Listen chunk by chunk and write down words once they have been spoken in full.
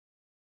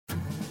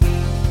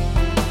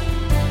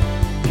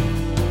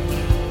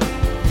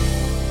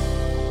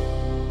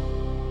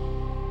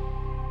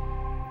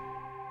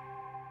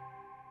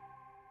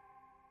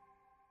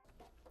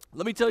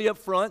Let me tell you up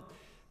front,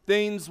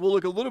 things will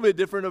look a little bit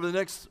different over the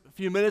next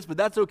few minutes, but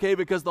that's okay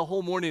because the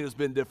whole morning has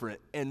been different,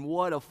 and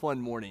what a fun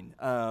morning.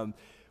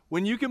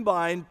 When you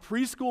combine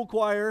preschool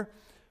choir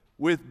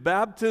with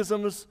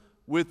baptisms,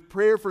 with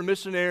prayer for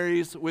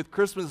missionaries, with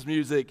Christmas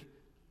music,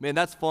 man,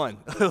 that's fun.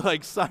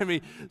 Like, sign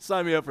me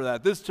up for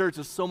that. This church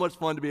is so much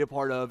fun to be a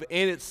part of,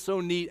 and it's so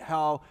neat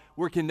how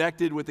we're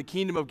connected with the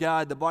kingdom of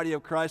God, the body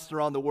of Christ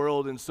around the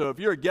world. And so if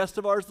you're a guest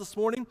of ours this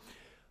morning,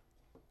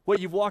 what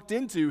you've walked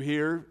into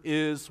here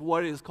is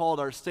what is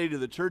called our State of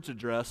the Church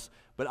address,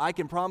 but I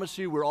can promise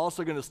you we're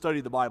also going to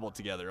study the Bible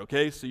together,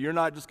 okay? So you're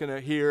not just going to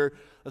hear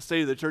a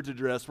State of the Church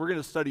address. We're going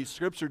to study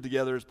Scripture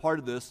together as part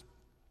of this.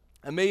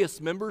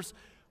 Emmaus members,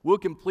 we'll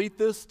complete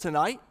this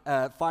tonight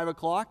at 5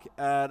 o'clock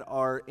at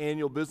our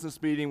annual business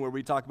meeting where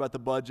we talk about the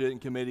budget and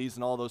committees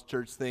and all those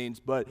church things.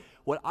 But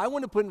what I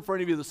want to put in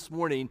front of you this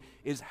morning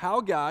is how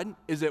God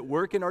is at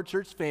work in our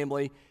church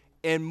family,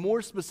 and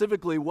more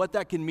specifically, what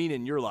that can mean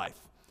in your life.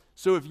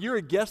 So if you're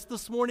a guest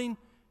this morning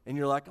and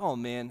you're like, oh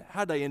man,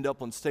 how did I end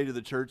up on State of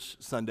the Church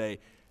Sunday?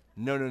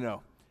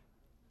 No.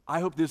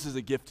 I hope this is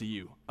a gift to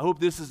you. I hope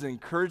this is an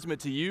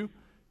encouragement to you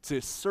to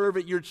serve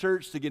at your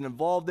church, to get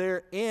involved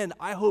there, and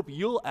I hope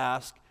you'll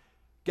ask,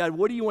 God,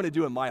 what do you want to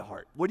do in my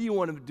heart? What do you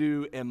want to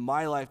do in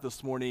my life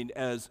this morning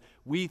as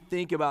we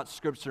think about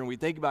Scripture and we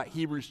think about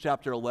Hebrews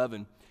chapter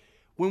 11?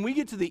 When we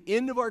get to the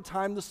end of our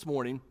time this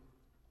morning,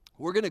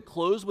 we're going to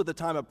close with a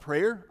time of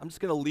prayer. I'm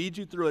just going to lead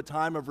you through a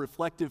time of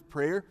reflective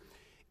prayer.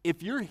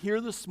 If you're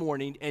here this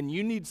morning and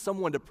you need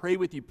someone to pray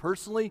with you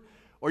personally,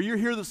 or you're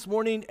here this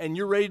morning and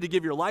you're ready to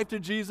give your life to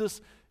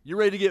Jesus, you're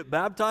ready to get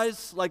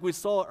baptized like we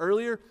saw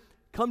earlier,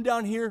 come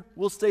down here.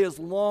 We'll stay as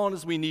long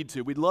as we need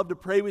to. We'd love to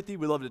pray with you.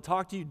 We'd love to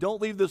talk to you. Don't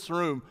leave this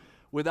room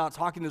without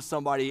talking to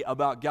somebody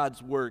about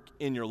God's work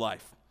in your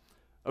life.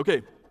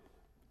 Okay,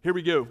 here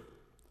we go.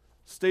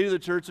 State of the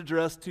Church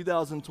Address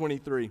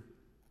 2023.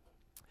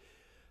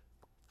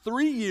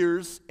 3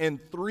 years and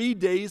 3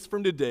 days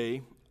from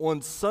today, on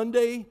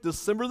Sunday,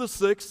 December the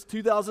 6th,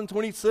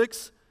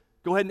 2026,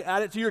 go ahead and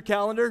add it to your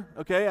calendar,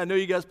 okay? I know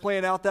you guys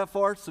plan out that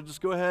far, so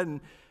just go ahead and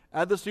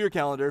add this to your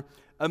calendar.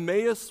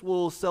 Emmaus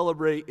will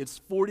celebrate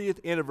its 40th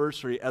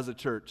anniversary as a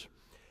church.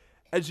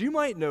 As you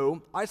might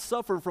know, I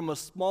suffer from a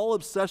small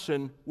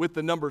obsession with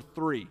the number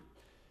 3.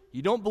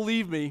 You don't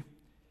believe me?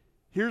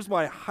 Here's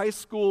my high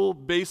school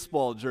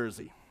baseball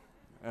jersey,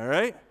 all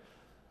right?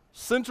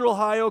 Central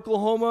High,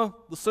 Oklahoma,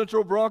 the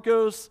Central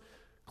Broncos,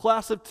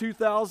 class of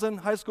 2000,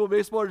 high school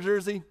baseball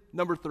jersey,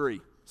 number 3.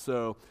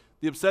 So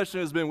the obsession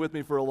has been with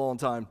me for a long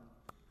time.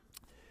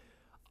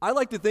 I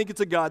like to think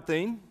it's a God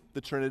thing,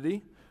 the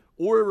Trinity,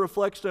 or a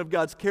reflection of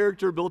God's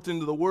character built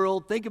into the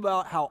world. Think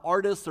about how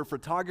artists or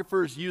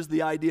photographers use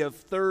the idea of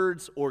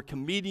thirds, or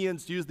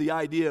comedians use the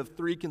idea of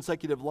 3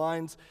 consecutive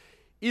lines.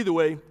 Either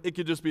way, it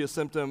could just be a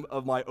symptom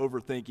of my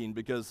overthinking,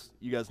 because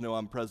you guys know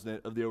I'm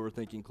president of the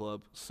Overthinking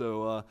Club.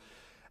 So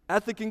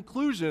at the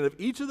conclusion of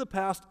each of the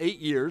past 8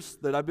 years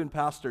that I've been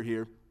pastor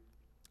here,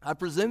 I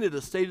presented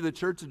a State of the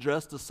Church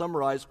address to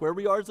summarize where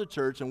we are as a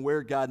church and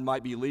where God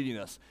might be leading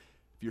us.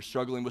 If you're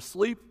struggling with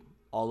sleep,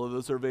 all of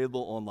those are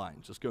available online.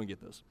 Just go and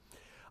get those.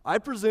 I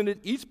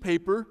presented each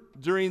paper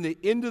during the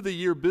end of the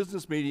year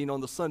business meeting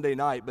on the Sunday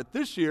night, but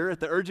this year,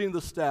 at the urging of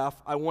the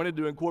staff, I wanted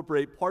to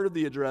incorporate part of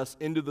the address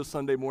into the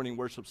Sunday morning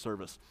worship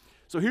service.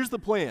 So here's the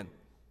plan.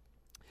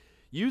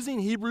 Using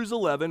Hebrews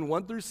 11,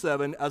 1 through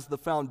 7 as the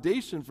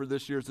foundation for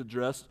this year's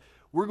address,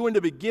 we're going to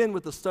begin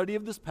with the study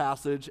of this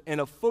passage and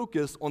a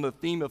focus on the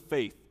theme of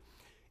faith.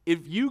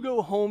 If you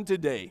go home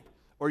today,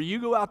 or you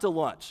go out to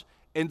lunch,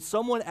 and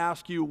someone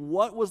asks you,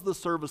 what was the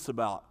service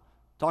about?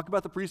 Talk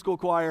about the preschool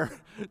choir,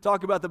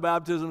 talk about the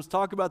baptisms,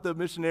 talk about the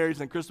missionaries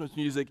and Christmas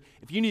music.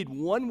 If you need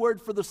one word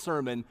for the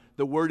sermon,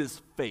 the word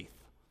is faith.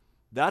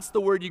 That's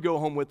the word you go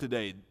home with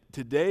today.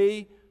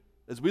 Today,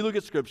 as we look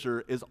at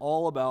Scripture, is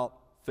all about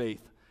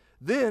faith.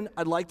 Then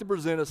I'd like to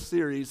present a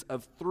series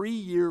of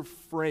 3-year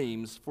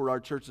frames for our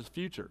church's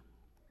future.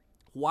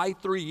 Why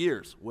 3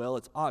 years? Well,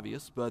 it's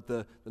obvious, but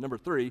the number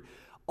 3.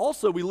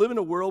 Also, we live in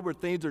a world where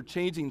things are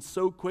changing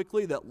so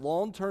quickly that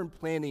long-term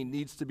planning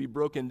needs to be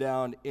broken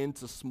down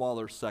into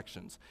smaller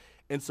sections.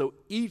 And so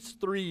each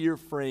 3-year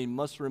frame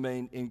must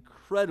remain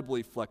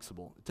incredibly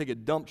flexible. Take a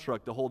dump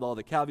truck to hold all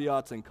the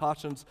caveats and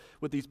cautions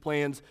with these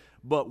plans,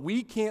 but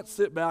we can't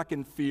sit back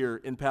in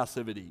fear and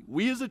passivity.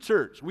 We as a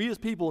church, we as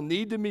people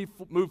need to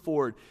move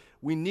forward.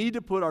 We need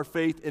to put our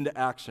faith into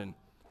action.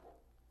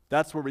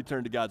 That's where we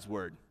turn to God's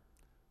Word.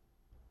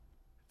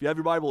 If you have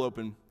your Bible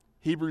open,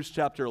 Hebrews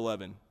chapter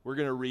 11. We're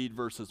going to read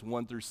verses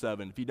 1 through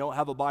 7. If you don't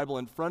have a Bible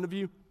in front of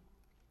you,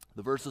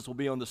 the verses will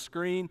be on the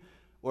screen,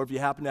 or if you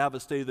happen to have a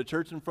State of the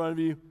Church in front of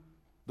you,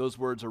 those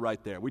words are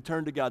right there. We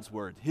turn to God's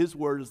Word. His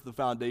Word is the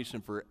foundation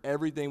for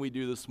everything we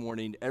do this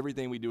morning,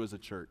 everything we do as a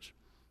church.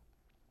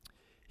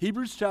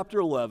 Hebrews chapter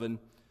 11,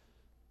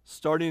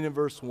 starting in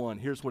verse 1,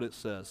 here's what it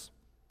says.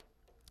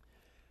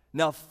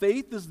 Now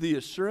faith is the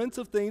assurance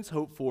of things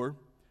hoped for,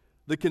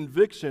 the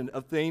conviction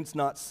of things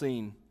not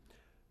seen.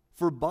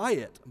 For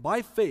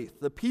by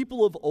faith, the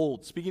people of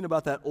old, speaking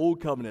about that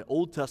old covenant,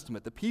 Old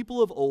Testament, the people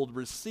of old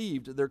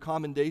received their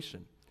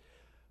commendation.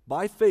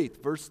 By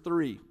faith, verse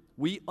 3,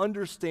 we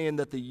understand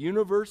that the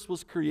universe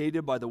was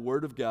created by the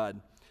word of God,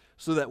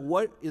 so that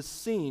what is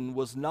seen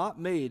was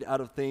not made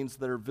out of things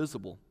that are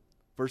visible.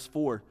 Verse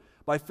 4,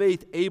 by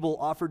faith, Abel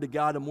offered to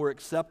God a more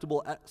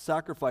acceptable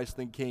sacrifice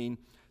than Cain,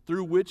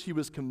 through which he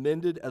was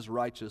commended as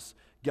righteous,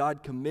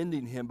 God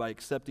commending him by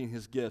accepting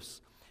his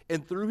gifts.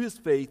 And through his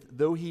faith,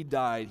 though he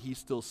died, he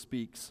still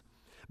speaks.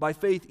 By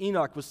faith,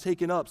 Enoch was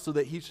taken up so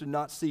that he should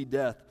not see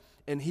death,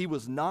 and he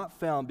was not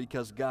found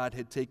because God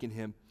had taken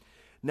him.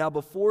 Now,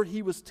 before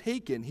he was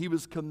taken, he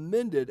was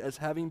commended as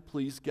having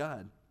pleased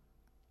God.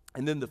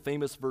 And then the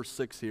famous verse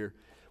 6 here.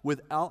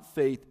 Without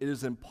faith, it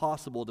is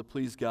impossible to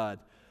please God.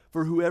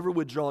 For whoever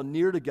would draw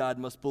near to God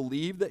must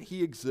believe that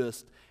he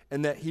exists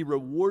and that he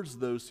rewards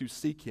those who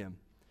seek him.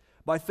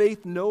 By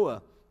faith,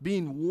 Noah,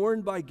 being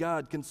warned by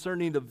God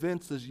concerning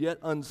events as yet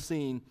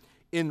unseen,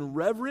 in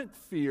reverent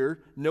fear,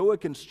 Noah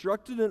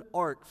constructed an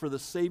ark for the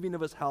saving of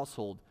his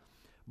household.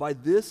 By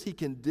this he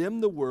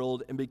condemned the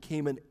world and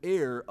became an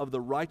heir of the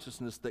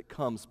righteousness that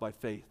comes by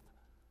faith.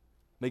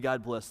 May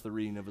God bless the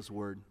reading of his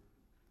word.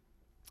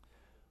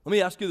 Let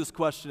me ask you this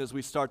question as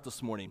we start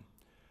this morning.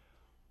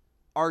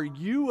 Are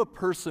you a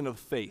person of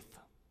faith?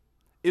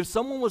 If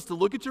someone was to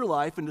look at your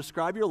life and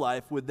describe your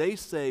life, would they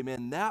say,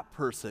 man, that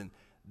person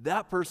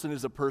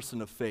is a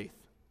person of faith?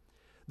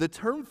 The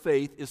term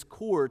faith is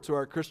core to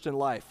our Christian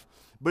life,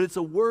 but it's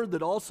a word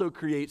that also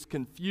creates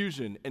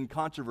confusion and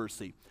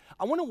controversy.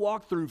 I want to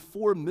walk through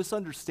 4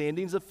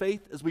 misunderstandings of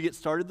faith as we get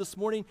started this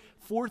morning,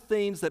 4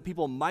 things that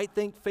people might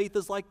think faith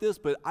is like this,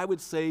 but I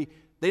would say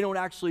they don't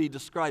actually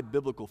describe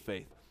biblical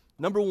faith.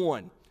 Number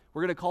 1,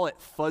 we're going to call it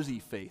fuzzy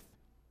faith.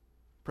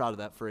 Proud of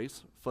that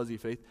phrase, fuzzy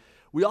faith.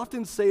 We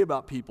often say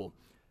about people,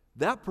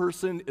 that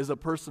person is a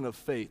person of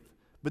faith.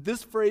 But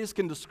this phrase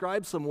can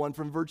describe someone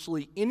from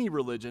virtually any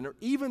religion, or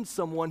even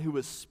someone who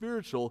is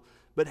spiritual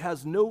but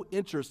has no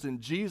interest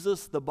in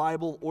Jesus, the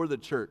Bible, or the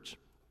church.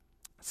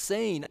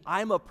 Saying,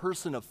 I'm a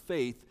person of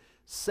faith,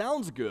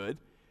 sounds good.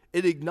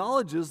 It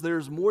acknowledges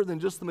there's more than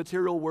just the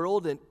material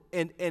world,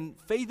 and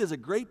faith is a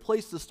great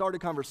place to start a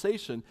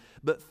conversation,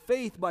 but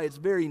faith by its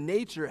very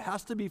nature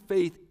has to be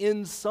faith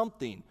in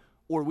something,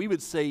 or we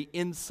would say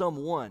in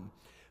someone.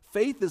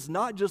 Faith is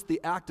not just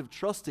the act of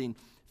trusting.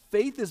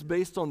 Faith is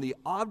based on the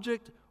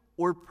object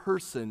or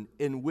person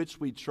in which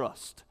we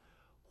trust.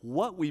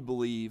 What we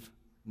believe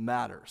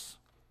matters.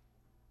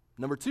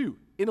 Number 2,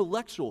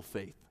 intellectual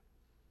faith.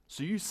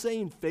 So you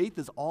saying faith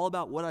is all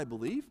about what I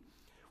believe?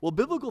 Well,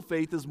 biblical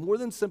faith is more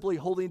than simply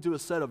holding to a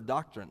set of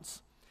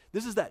doctrines.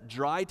 This is that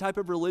dry type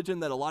of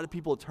religion that a lot of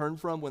people turn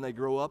from when they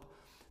grow up.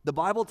 The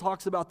Bible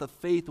talks about the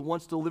faith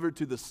once delivered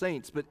to the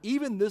saints, but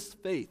even this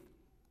faith,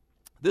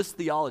 this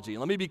theology, and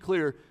let me be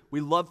clear, we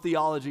love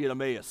theology at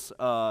Emmaus.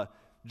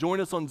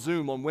 Join us on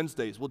Zoom on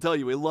Wednesdays. We'll tell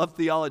you, we love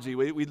theology.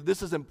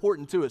 This is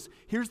important to us.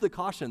 Here's the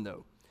caution,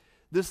 though.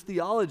 This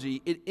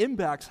theology, it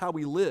impacts how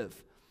we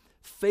live.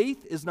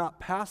 Faith is not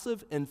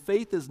passive, and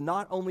faith is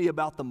not only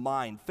about the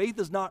mind. Faith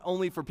is not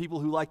only for people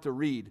who like to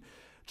read.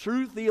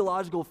 True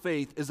theological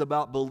faith is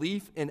about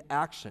belief in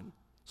action.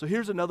 So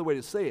here's another way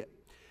to say it.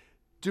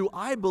 Do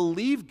I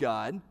believe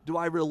God? Do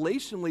I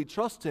relationally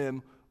trust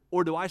him?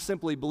 Or do I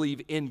simply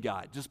believe in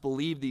God? Just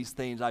believe these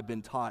things I've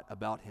been taught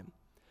about him.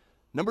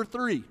 Number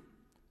 3,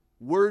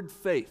 word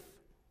faith.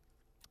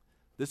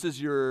 This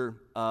is your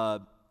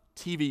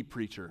TV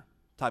preacher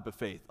type of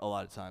faith a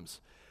lot of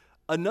times.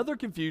 Another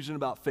confusion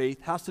about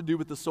faith has to do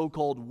with the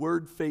so-called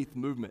word faith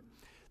movement.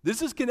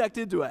 This is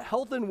connected to a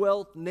health and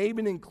wealth, name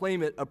it and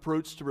claim it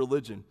approach to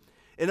religion.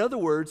 In other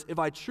words, if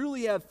I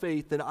truly have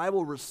faith, then I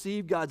will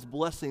receive God's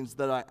blessings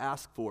that I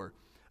ask for,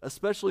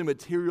 especially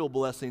material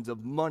blessings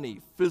of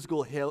money,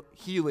 physical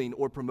healing,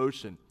 or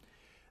promotion.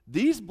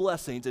 These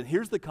blessings, and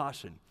here's the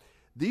caution,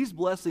 these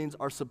blessings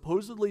are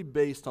supposedly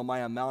based on my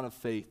amount of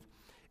faith,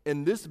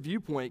 and this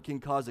viewpoint can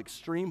cause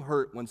extreme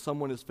hurt when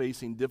someone is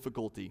facing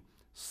difficulty,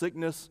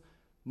 sickness,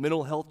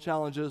 mental health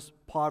challenges,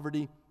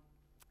 poverty,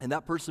 and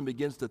that person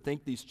begins to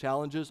think these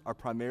challenges are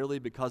primarily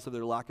because of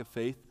their lack of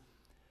faith.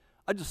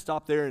 I just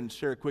stop there and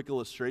share a quick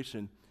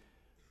illustration.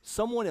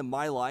 Someone in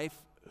my life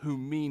who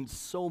means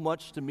so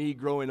much to me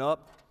growing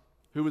up,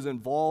 who was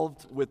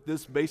involved with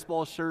this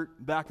baseball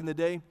shirt back in the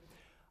day,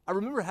 I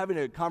remember having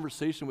a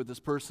conversation with this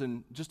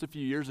person just a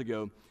few years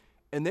ago,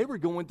 and they were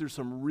going through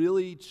some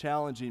really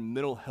challenging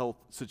mental health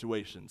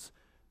situations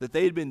that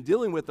they had been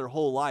dealing with their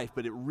whole life,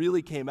 but it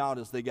really came out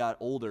as they got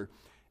older.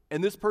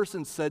 And this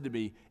person said to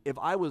me, if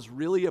I was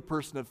really a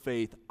person of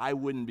faith, I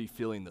wouldn't be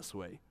feeling this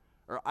way,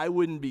 or I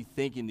wouldn't be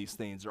thinking these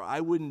things, or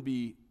I wouldn't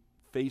be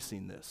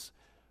facing this.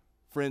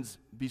 Friends,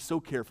 be so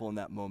careful in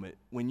that moment.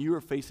 When you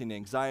are facing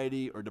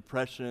anxiety or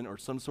depression or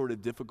some sort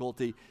of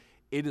difficulty,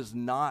 it is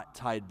not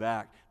tied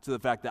back to the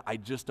fact that I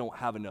just don't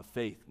have enough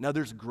faith. Now,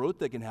 there's growth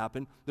that can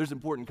happen. There's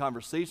important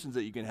conversations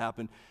that you can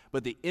happen,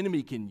 but the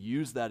enemy can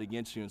use that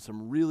against you in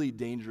some really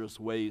dangerous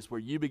ways where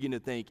you begin to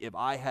think, if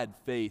I had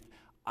faith,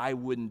 I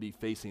wouldn't be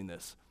facing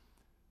this.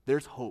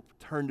 there's hope.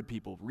 Turn to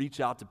people. Reach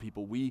out to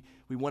people. We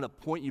want to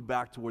point you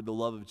back toward the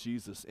love of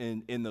Jesus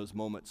in those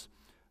moments.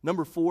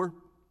 Number 4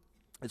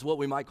 is what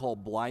we might call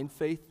blind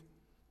faith.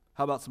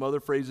 How about some other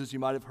phrases you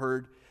might have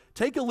heard?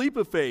 Take a leap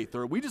of faith,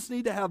 or we just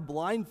need to have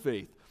blind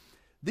faith.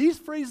 These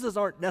phrases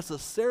aren't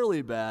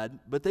necessarily bad,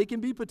 but they can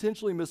be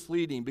potentially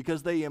misleading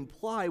because they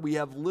imply we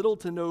have little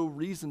to no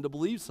reason to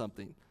believe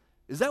something.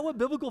 Is that what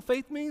biblical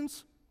faith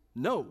means?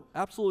 No,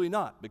 absolutely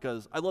not,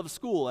 because I love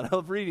school and I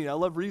love reading, I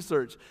love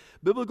research.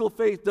 Biblical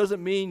faith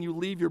doesn't mean you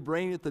leave your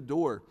brain at the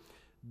door.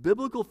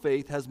 Biblical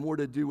faith has more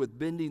to do with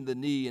bending the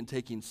knee and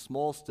taking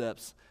small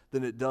steps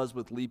than it does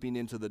with leaping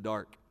into the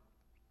dark.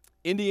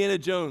 Indiana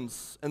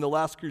Jones and the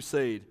Last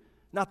Crusade.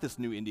 Not this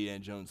new Indiana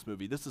Jones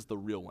movie. This is the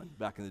real one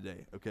back in the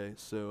day, okay?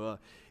 So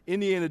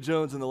Indiana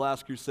Jones and the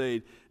Last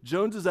Crusade.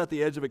 Jones is at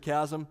the edge of a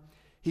chasm.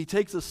 He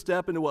takes a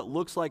step into what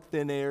looks like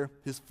thin air.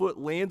 His foot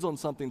lands on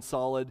something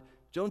solid.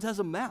 Jones has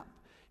a map.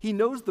 He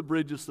knows the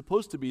bridge is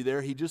supposed to be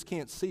there. He just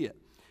can't see it.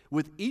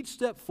 With each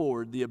step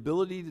forward, the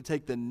ability to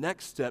take the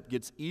next step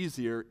gets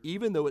easier,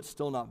 even though it's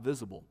still not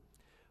visible.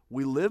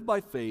 We live by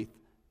faith,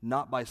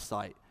 not by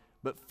sight,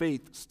 but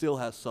faith still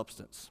has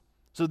substance.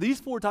 So these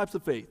 4 types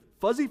of faith,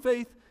 fuzzy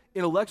faith,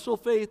 intellectual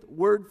faith,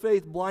 word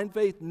faith, blind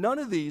faith, none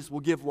of these will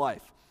give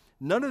life.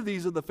 None of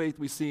these are the faith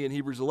we see in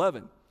Hebrews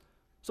 11.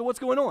 So what's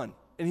going on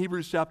in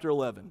Hebrews chapter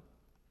 11?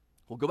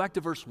 Well, go back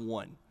to verse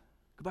 1.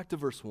 Go back to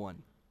verse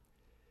 1.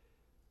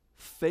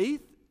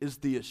 Faith is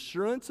the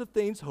assurance of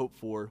things hoped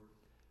for,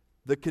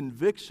 the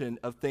conviction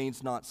of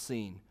things not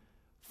seen.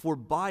 For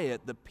by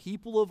it the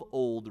people of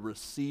old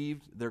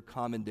received their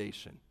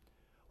commendation.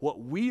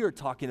 What we are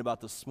talking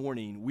about this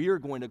morning, we are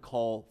going to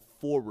call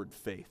forward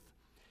faith.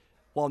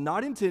 While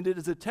not intended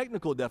as a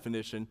technical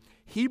definition,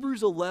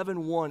 Hebrews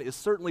 11:1 is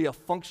certainly a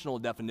functional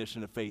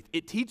definition of faith.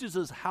 It teaches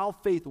us how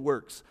faith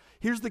works.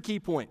 Here's the key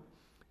point.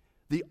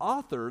 The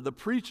author, the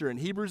preacher in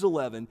Hebrews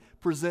 11,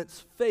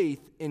 presents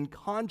faith in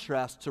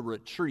contrast to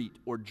retreat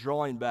or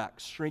drawing back,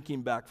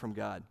 shrinking back from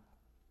God.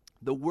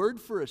 The word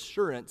for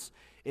assurance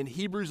in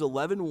Hebrews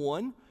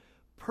 11:1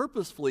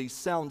 purposefully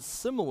sounds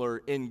similar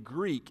in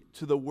Greek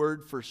to the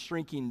word for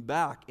shrinking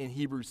back in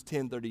Hebrews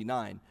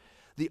 10:39.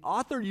 The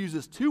author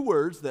uses 2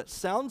 words that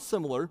sound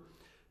similar.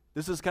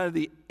 This is kind of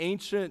the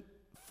ancient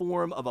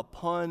form of a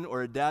pun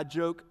or a dad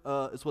joke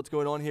is what's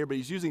going on here, but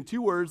he's using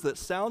 2 words that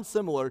sound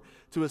similar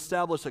to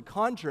establish a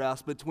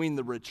contrast between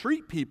the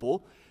retreat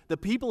people, the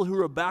people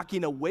who are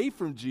backing away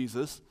from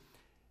Jesus,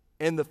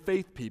 and the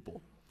faith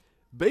people.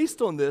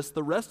 Based on this,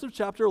 the rest of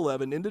chapter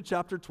 11 into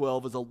chapter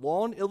 12 is a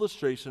long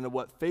illustration of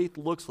what faith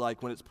looks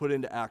like when it's put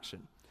into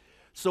action.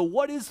 So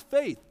what is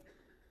faith?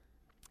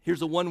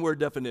 Here's a 1-word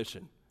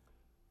definition.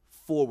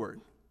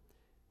 Forward.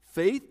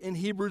 Faith in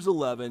Hebrews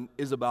 11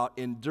 is about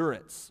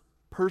endurance,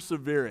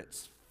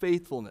 perseverance,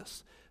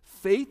 faithfulness.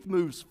 Faith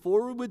moves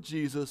forward with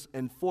Jesus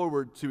and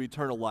forward to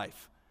eternal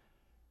life.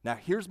 Now,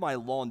 here's my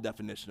long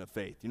definition of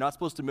faith. You're not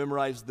supposed to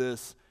memorize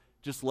this.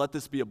 Just let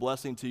this be a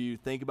blessing to you.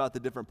 Think about the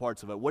different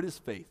parts of it. What is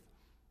faith?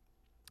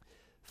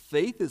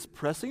 Faith is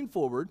pressing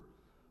forward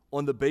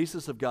on the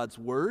basis of God's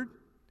word,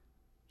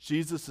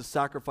 Jesus'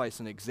 sacrifice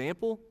and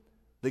example,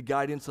 the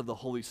guidance of the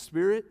Holy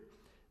Spirit,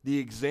 the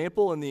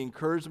example and the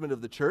encouragement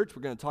of the church.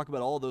 We're going to talk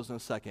about all of those in a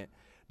second,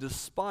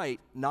 despite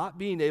not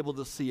being able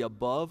to see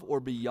above or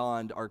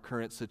beyond our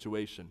current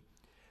situation.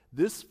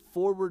 This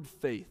forward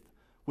faith,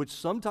 which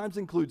sometimes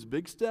includes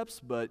big steps,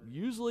 but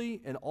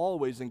usually and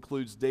always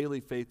includes daily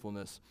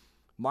faithfulness,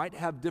 might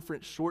have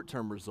different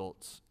short-term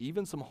results,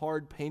 even some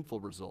hard, painful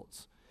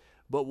results,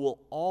 but will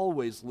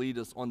always lead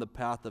us on the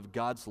path of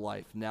God's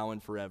life now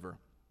and forever.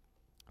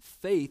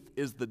 Faith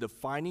is the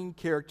defining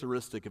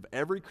characteristic of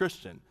every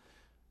Christian,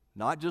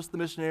 not just the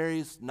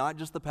missionaries, not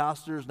just the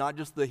pastors, not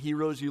just the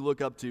heroes you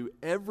look up to.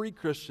 Every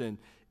Christian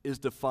is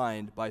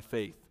defined by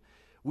faith.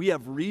 We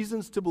have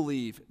reasons to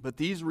believe, but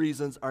these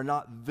reasons are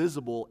not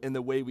visible in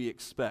the way we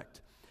expect.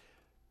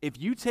 If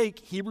you take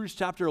Hebrews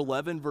chapter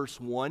 11, verse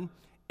 1,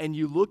 and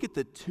you look at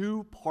the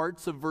 2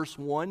 parts of verse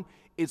 1,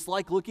 it's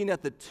like looking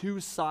at the 2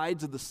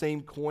 sides of the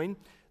same coin,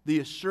 the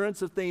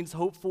assurance of things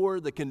hoped for,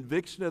 the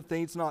conviction of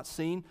things not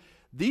seen.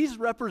 These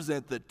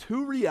represent the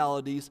 2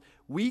 realities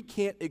we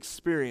can't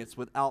experience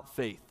without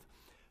faith.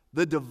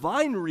 The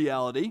divine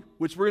reality,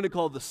 which we're going to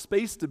call the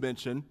space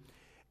dimension,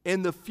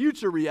 and the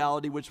future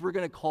reality, which we're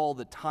going to call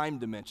the time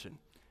dimension.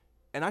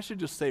 And I should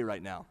just say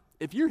right now,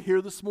 if you're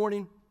here this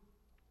morning,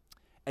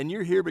 and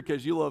you're here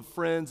because you love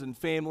friends and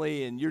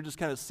family, and you're just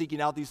kind of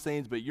seeking out these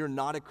things, but you're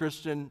not a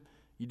Christian,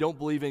 you don't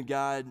believe in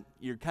God,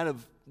 you're kind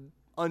of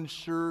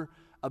unsure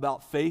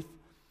about faith,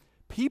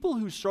 people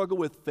who struggle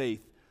with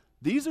faith,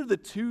 these are the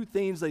 2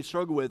 things they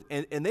struggle with,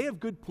 and they have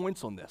good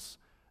points on this.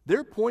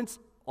 Their points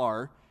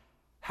are,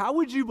 how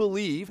could you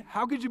believe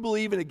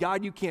in a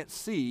God you can't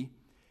see,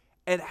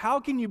 and how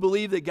can you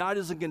believe that God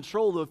is in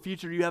control of a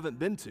future you haven't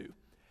been to?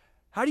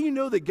 How do you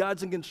know that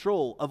God's in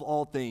control of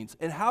all things?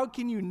 And how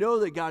can you know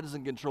that God is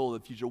in control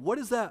of the future? What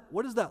does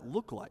that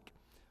look like?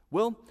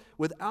 Well,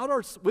 with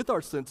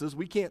our senses,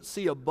 we can't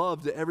see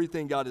above to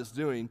everything God is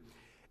doing,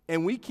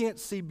 and we can't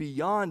see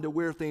beyond to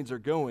where things are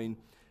going.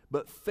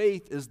 but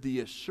faith is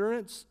the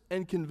assurance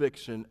and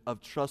conviction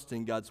of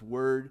trusting God's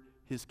word,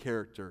 his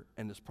character,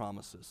 and his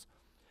promises.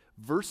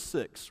 Verse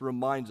 6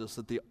 reminds us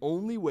that the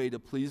only way to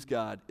please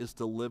God is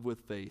to live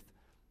with faith.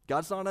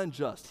 God's not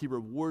unjust. He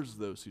rewards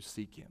those who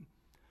seek him.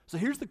 So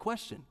here's the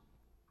question.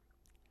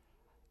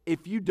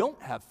 If you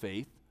don't have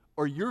faith,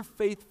 or your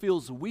faith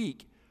feels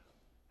weak,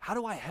 how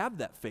do I have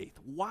that faith?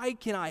 Why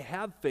can I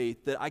have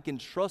faith that I can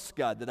trust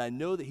God, that I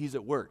know that he's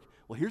at work?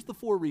 Well, here's the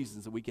 4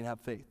 reasons that we can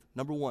have faith.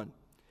 Number 1,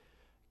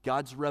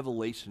 God's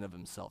revelation of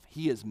himself.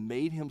 He has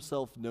made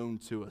himself known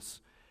to us.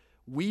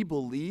 We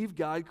believe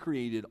God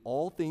created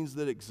all things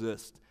that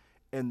exist,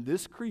 and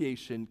this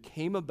creation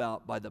came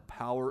about by the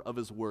power of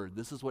his word.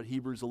 This is what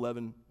Hebrews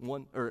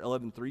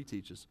 11:3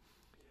 teaches.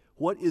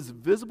 What is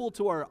visible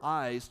to our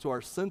eyes, to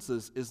our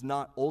senses, is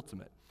not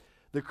ultimate.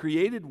 The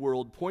created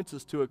world points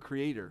us to a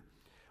creator.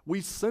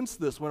 We sense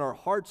this when our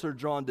hearts are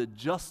drawn to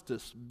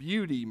justice,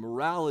 beauty,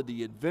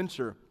 morality,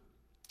 adventure.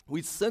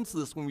 We sense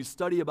this when we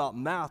study about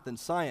math and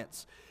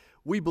science.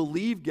 We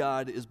believe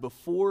God is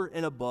before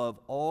and above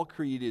all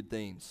created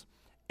things.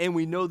 And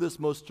we know this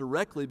most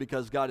directly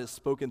because God has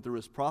spoken through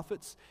his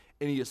prophets,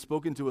 and he has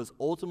spoken to us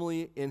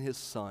ultimately in his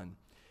Son.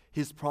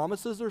 His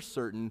promises are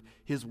certain,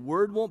 his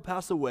word won't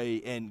pass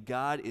away, and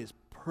God is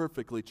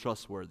perfectly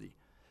trustworthy.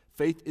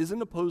 Faith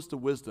isn't opposed to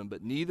wisdom,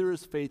 but neither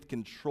is faith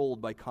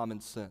controlled by common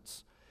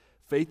sense.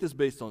 Faith is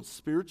based on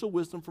spiritual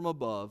wisdom from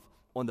above,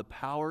 on the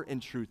power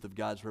and truth of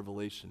God's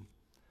revelation.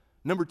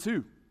 Number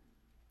 2,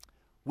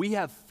 we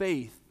have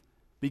faith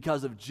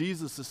because of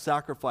Jesus'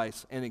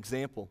 sacrifice and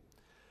example.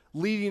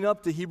 Leading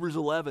up to Hebrews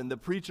 11, the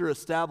preacher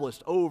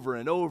established over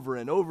and over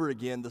and over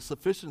again the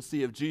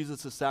sufficiency of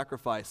Jesus'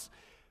 sacrifice.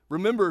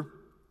 Remember,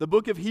 the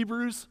book of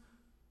Hebrews,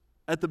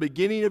 at the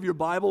beginning of your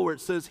Bible where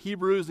it says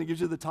Hebrews and gives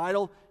you the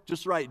title,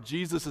 just write,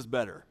 Jesus is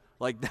better.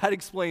 Like that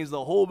explains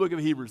the whole book of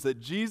Hebrews, that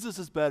Jesus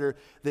is better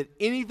than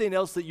anything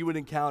else that you would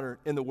encounter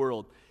in the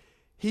world.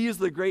 He is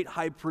the great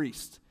high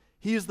priest.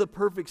 He is the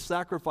perfect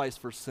sacrifice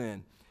for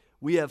sin.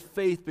 We have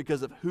faith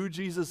because of who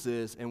Jesus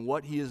is and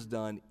what he has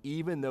done,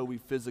 even though we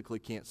physically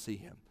can't see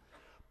him.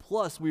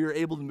 Plus, we are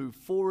able to move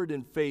forward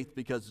in faith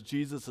because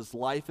Jesus'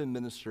 life and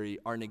ministry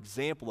are an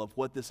example of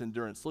what this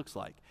endurance looks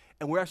like.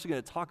 And we're actually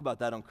going to talk about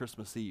that on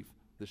Christmas Eve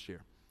this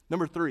year.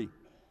 Number 3,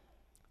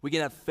 we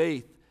can have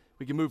faith.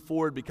 We can move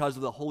forward because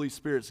of the Holy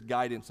Spirit's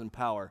guidance and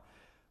power.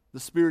 The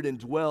Spirit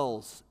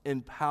indwells,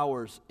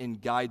 empowers,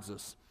 and guides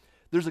us.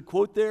 There's a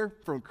quote there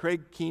from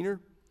Craig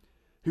Keener,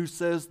 who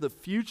says the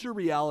future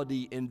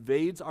reality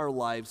invades our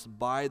lives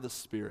by the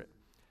Spirit.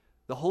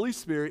 The Holy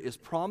Spirit is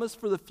promised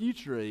for the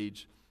future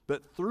age,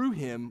 but through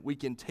him we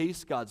can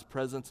taste God's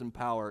presence and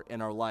power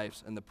in our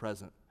lives in the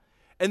present.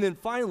 And then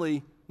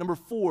finally, number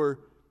 4,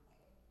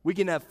 we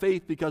can have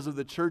faith because of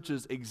the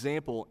church's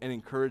example and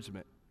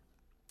encouragement.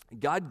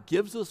 God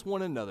gives us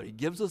one another. He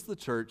gives us the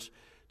church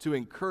to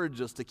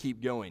encourage us to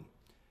keep going.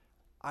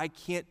 I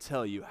can't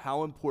tell you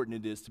how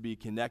important it is to be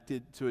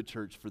connected to a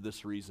church for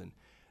this reason.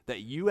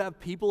 That you have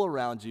people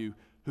around you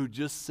who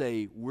just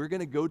say, we're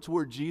going to go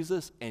toward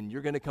Jesus and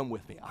you're going to come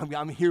with me.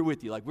 I'm here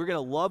with you. Like we're going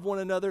to love one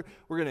another,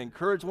 we're going to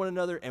encourage one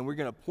another, and we're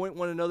going to point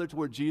one another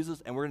toward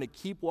Jesus, and we're going to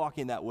keep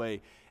walking that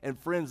way. And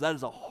friends, that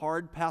is a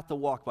hard path to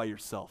walk by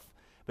yourself.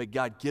 But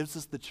God gives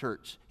us the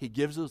church. He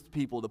gives us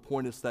people to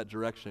point us that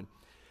direction.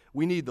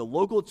 We need the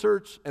local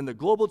church and the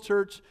global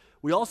church.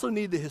 We also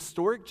need the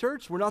historic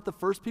church. We're not the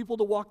first people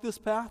to walk this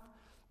path.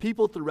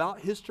 People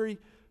throughout history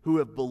who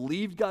have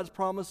believed God's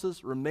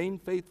promises,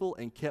 remained faithful,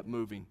 and kept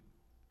moving.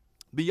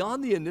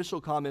 Beyond the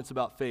initial comments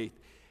about faith,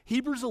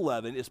 Hebrews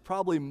 11 is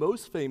probably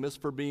most famous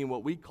for being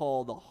what we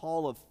call the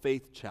Hall of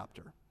Faith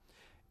chapter.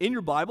 In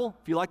your Bible,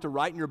 if you like to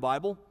write in your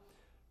Bible,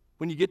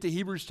 when you get to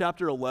Hebrews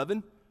chapter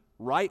 11,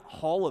 write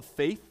Hall of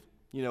Faith.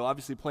 You know,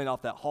 obviously playing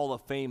off that Hall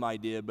of Fame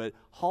idea, but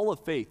Hall of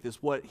Faith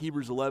is what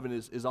Hebrews 11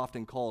 is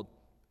often called.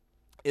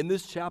 In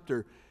this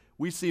chapter,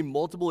 we see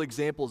multiple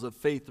examples of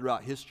faith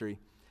throughout history.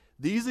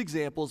 These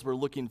examples were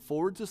looking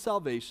forward to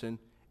salvation,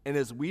 and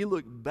as we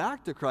look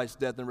back to Christ's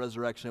death and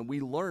resurrection,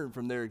 we learn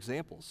from their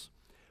examples.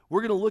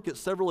 We're going to look at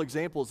several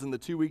examples in the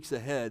 2 weeks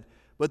ahead,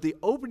 but the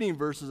opening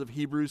verses of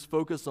Hebrews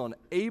focus on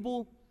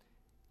Abel,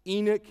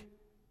 Enoch,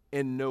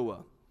 and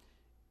Noah.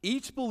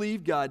 Each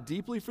believed God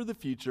deeply for the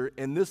future,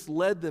 and this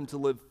led them to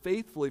live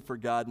faithfully for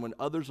God when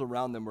others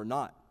around them were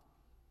not.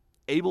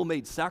 Abel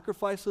made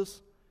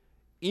sacrifices,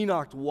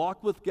 Enoch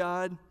walked with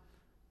God,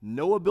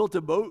 Noah built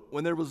a boat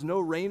when there was no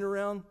rain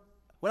around.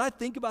 When I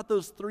think about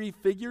those 3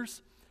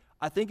 figures,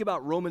 I think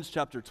about Romans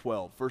chapter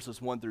 12,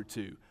 verses 1 through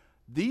 2.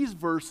 These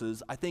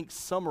verses, I think,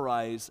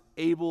 summarize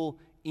Abel,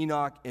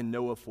 Enoch, and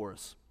Noah for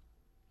us.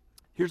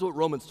 Here's what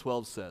Romans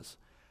 12 says.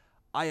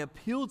 I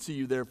appeal to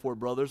you, therefore,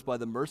 brothers, by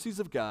the mercies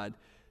of God,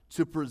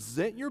 to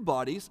present your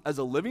bodies as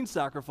a living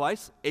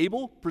sacrifice.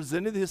 Abel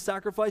presented his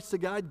sacrifice to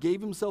God, gave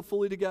himself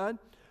fully to God.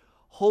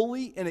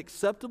 Holy and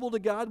acceptable to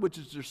God, which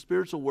is your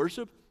spiritual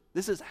worship.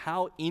 This is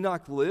how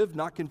Enoch lived,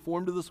 not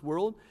conformed to this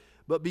world,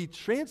 but be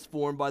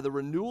transformed by the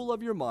renewal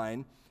of your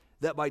mind,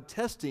 that by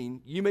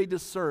testing you may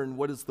discern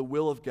what is the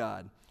will of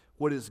God,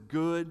 what is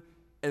good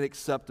and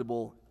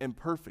acceptable and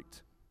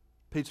perfect.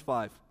 Page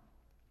 5.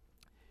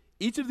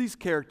 Each of these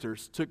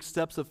characters took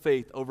steps of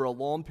faith over a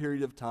long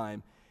period of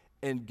time,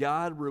 and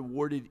God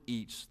rewarded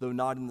each, though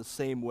not in the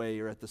same way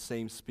or at the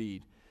same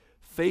speed.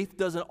 Faith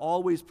doesn't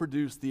always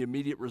produce the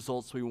immediate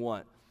results we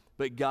want,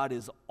 but God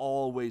is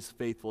always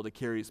faithful to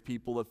carry his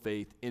people of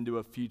faith into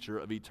a future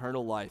of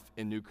eternal life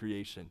and new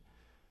creation.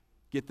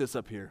 Get this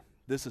up here.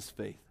 This is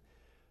faith.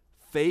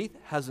 Faith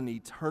has an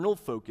eternal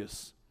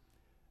focus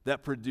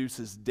that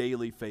produces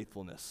daily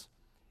faithfulness.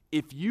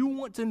 If you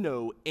want to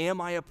know,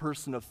 am I a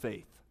person of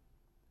faith?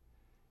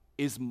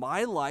 Is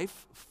my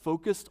life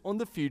focused on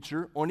the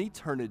future, on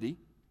eternity?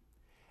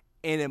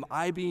 And am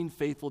I being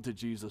faithful to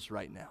Jesus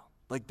right now?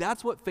 Like,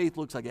 that's what faith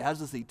looks like. It has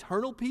this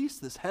eternal peace,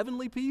 this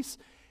heavenly peace,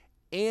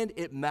 and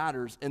it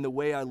matters in the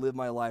way I live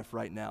my life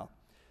right now.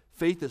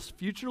 Faith is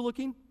future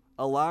looking,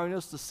 allowing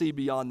us to see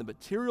beyond the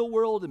material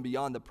world and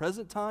beyond the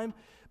present time.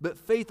 But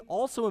faith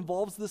also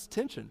involves this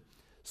tension.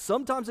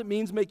 Sometimes it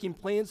means making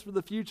plans for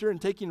the future and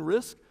taking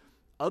risks.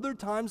 Other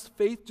times,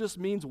 faith just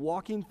means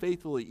walking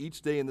faithfully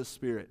each day in the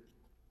Spirit.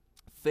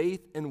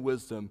 Faith and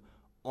wisdom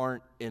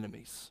aren't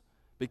enemies.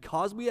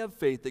 Because we have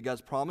faith that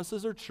God's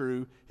promises are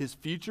true, his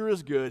future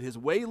is good, his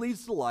way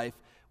leads to life,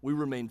 we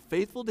remain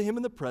faithful to him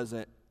in the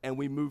present, and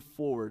we move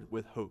forward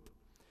with hope.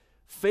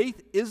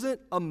 Faith isn't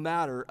a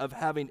matter of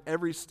having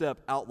every step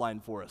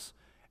outlined for us.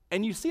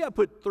 And you see I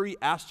put 3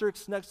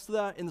 asterisks next to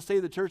that in the State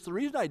of the Church. The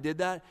reason I did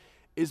that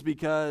is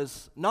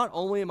because not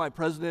only am I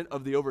president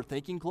of the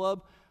Overthinking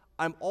Club,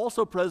 I'm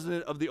also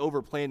president of the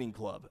Overplanning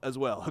Club as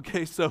well,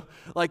 okay? So,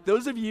 like,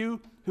 those of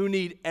you who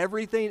need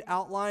everything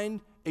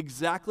outlined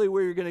exactly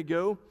where you're going to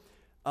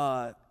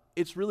go,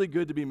 it's really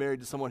good to be married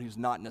to someone who's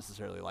not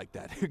necessarily like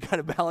that, who kind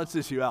of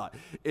balances you out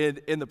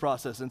in the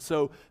process. And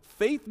so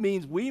faith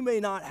means we may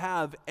not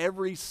have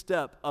every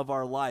step of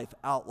our life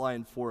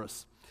outlined for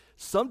us.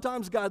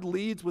 Sometimes God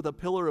leads with a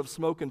pillar of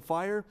smoke and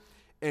fire,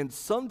 and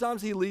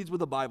sometimes he leads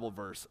with a Bible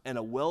verse and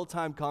a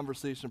well-timed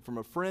conversation from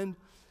a friend.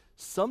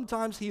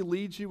 Sometimes he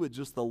leads you with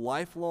just the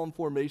lifelong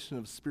formation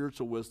of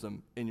spiritual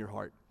wisdom in your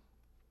heart.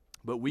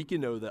 But we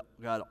can know that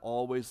God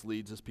always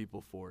leads his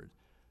people forward.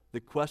 The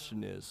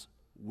question is,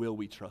 will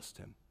we trust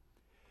him?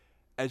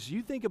 As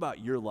you think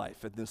about your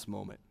life at this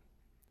moment,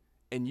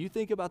 and you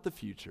think about the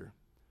future,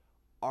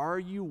 are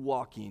you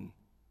walking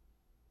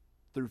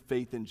through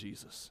faith in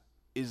Jesus?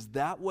 Is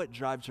that what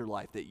drives your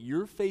life? That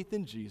your faith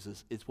in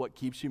Jesus is what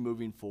keeps you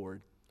moving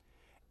forward?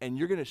 And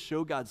you're going to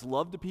show God's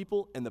love to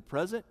people in the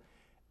present,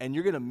 and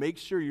you're going to make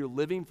sure you're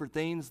living for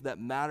things that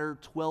matter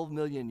 12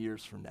 million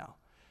years from now.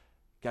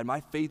 God,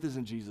 my faith is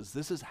in Jesus.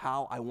 This is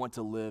how I want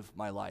to live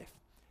my life.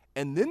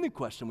 And then the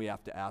question we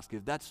have to ask,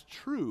 if that's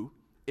true,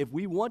 if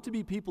we want to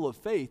be people of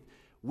faith,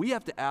 we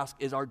have to ask,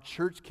 is our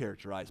church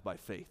characterized by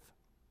faith?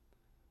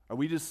 Are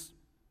we just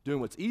doing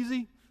what's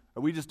easy?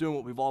 Are we just doing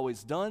what we've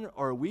always done?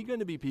 Or are we going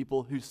to be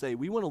people who say,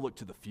 we want to look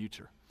to the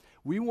future?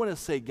 We want to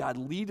say, God,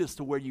 lead us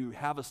to where you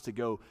have us to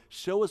go.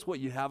 Show us what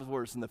you have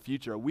for us in the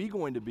future. Are we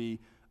going to be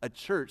a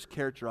church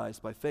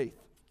characterized by faith?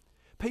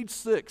 Page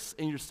 6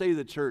 in your State of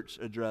the Church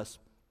address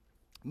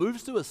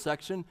moves to a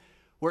section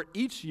where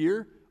each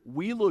year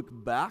we look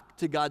back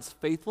to God's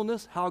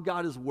faithfulness, how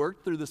God has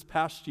worked through this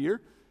past year,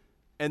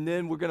 and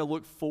then we're going to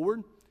look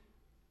forward.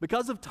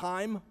 Because of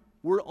time,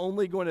 we're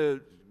only going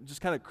to just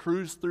kind of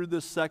cruise through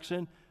this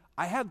section.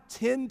 I have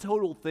 10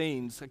 total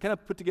things. I kind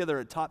of put together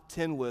a top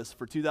 10 list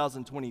for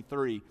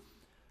 2023.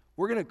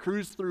 We're going to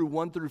cruise through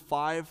 1 through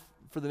 5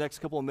 for the next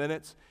couple of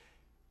minutes.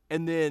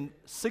 And then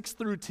 6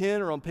 through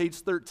 10 are on page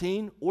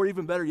 13, or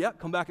even better yet,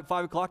 come back at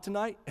 5 o'clock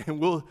tonight, and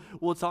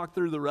we'll talk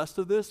through the rest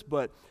of this.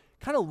 But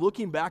kind of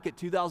looking back at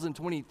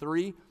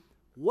 2023,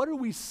 what are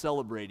we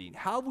celebrating?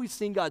 How have we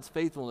seen God's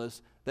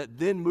faithfulness that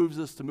then moves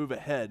us to move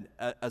ahead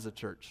as a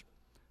church?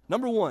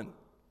 Number 1,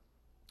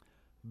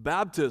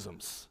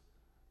 baptisms.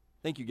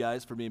 Thank you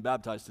guys for being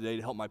baptized today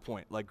to help my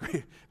point. Like,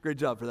 great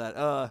job for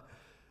that.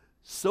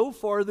 So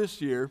far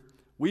this year,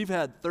 we've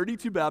had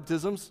 32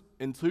 baptisms,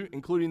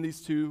 including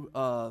these 2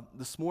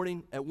 this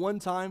morning. At one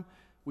time,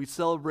 we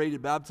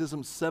celebrated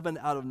baptism 7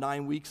 out of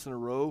 9 weeks in a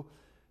row.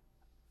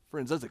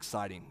 Friends, that's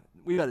exciting.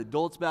 We've had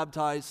adults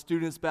baptized,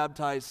 students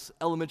baptized,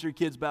 elementary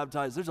kids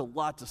baptized. There's a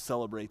lot to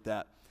celebrate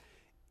that.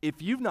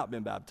 If you've not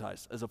been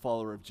baptized as a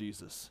follower of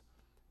Jesus,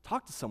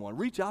 talk to someone,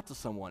 reach out to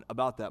someone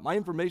about that. My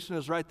information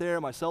is right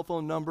there, my cell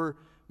phone number,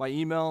 my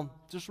email.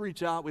 Just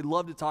reach out. We'd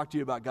love to talk to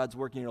you about God's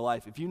work in your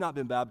life. If you've not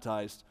been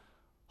baptized,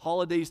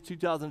 holidays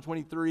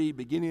 2023,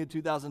 beginning of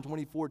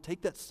 2024,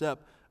 take that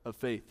step of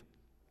faith.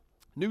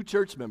 New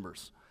church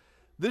members.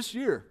 This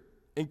year,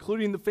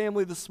 including the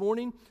family this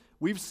morning,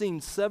 we've seen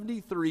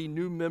 73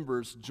 new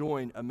members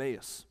join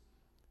Emmaus.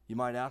 You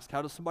might ask,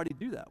 how does somebody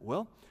do that?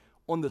 Well,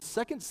 on the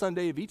second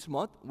Sunday of each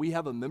month, we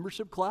have a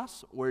membership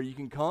class where you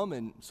can come.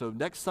 And so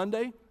next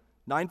Sunday,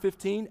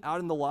 9:15, out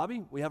in the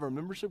lobby, we have our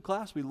membership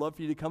class. We'd love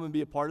for you to come and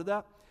be a part of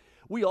that.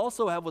 We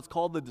also have what's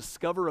called the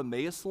Discover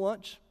Emmaus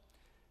Lunch.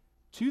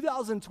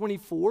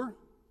 2024,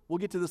 we'll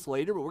get to this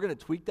later, but we're going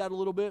to tweak that a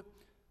little bit.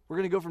 We're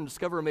going to go from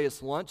Discover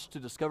Emmaus lunch to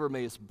Discover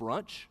Emmaus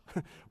brunch.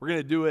 We're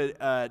going to do it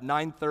at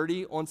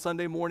 9:30 on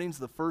Sunday mornings,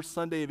 the first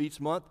Sunday of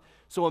each month.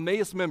 So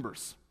Emmaus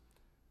members,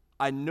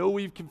 I know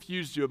we've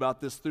confused you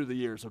about this through the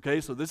years, okay?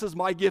 So this is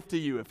my gift to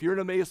you. If you're an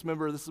Emmaus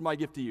member, this is my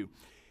gift to you.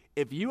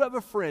 If you have a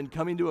friend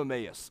coming to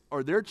Emmaus,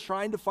 or they're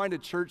trying to find a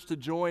church to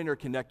join or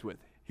connect with,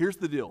 here's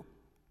the deal.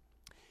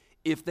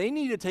 If they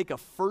need to take a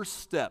first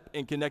step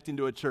in connecting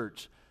to a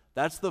church,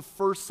 that's the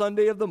first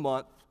Sunday of the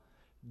month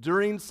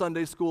during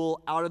Sunday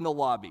school out in the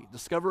lobby.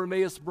 Discover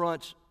Emmaus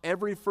brunch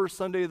every first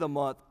Sunday of the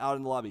month out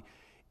in the lobby.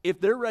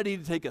 If they're ready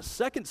to take a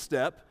second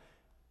step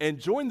and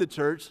join the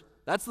church,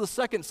 that's the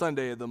second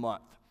Sunday of the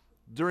month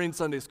during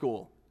Sunday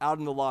school out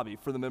in the lobby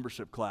for the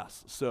membership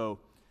class. So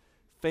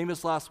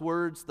famous last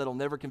words that'll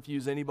never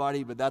confuse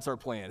anybody, but that's our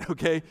plan,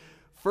 okay?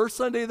 First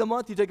Sunday of the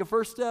month, you take a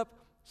first step.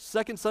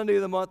 Second Sunday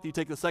of the month, you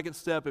take the second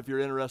step if you're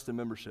interested in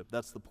membership.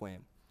 That's the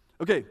plan.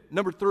 Okay,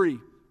 number 3,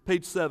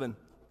 page 7.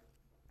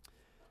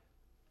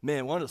 Man,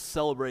 I want to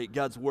celebrate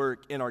God's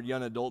work in our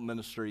young adult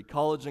ministry,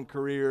 college and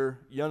career,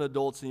 young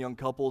adults and young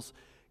couples.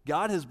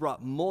 God has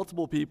brought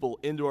multiple people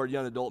into our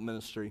young adult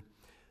ministry.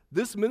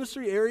 This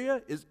ministry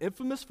area is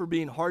infamous for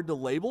being hard to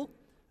label.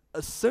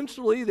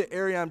 Essentially, the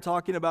area I'm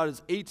talking about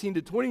is 18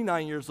 to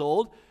 29 years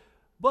old,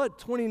 but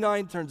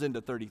 29 turns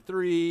into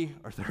 33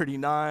 or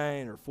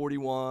 39 or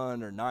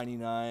 41 or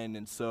 99.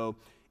 And so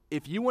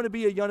if you want to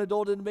be a young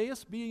adult at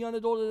Emmaus, be a young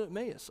adult at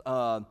Emmaus.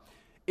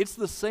 It's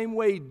the same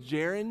way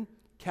Jaron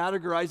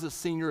categorizes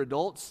senior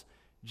adults.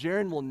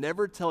 Jaron will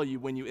never tell you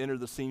when you enter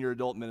the senior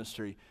adult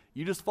ministry.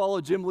 You just follow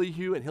Jim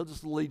Lehew, and he'll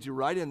just lead you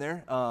right in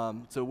there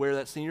to where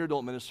that senior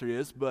adult ministry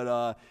is.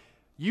 But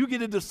you get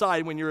to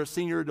decide when you're a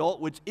senior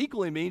adult, which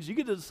equally means you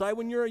get to decide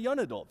when you're a young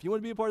adult. If you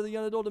want to be a part of the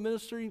young adult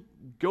ministry,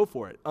 go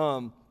for it.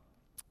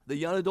 The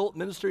young adult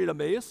ministry at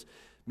Emmaus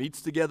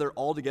meets together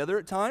all together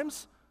at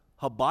times.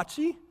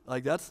 Hibachi,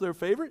 like that's their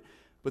favorite.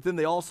 But then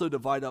they also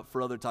divide up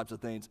for other types of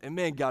things. And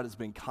man, God has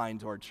been kind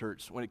to our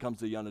church when it comes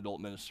to young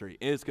adult ministry.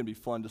 And it's going to be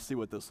fun to see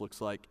what this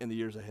looks like in the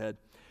years ahead.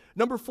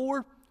 Number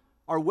 4,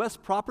 our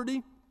west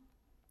property.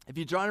 If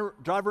you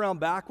drive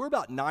around back, we're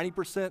about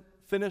 90%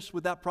 finished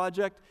with that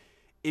project.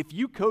 If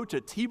you coach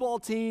a t-ball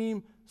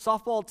team,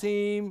 softball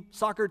team,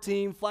 soccer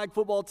team, flag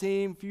football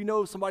team, if you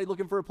know somebody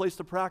looking for a place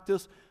to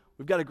practice,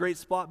 we've got a great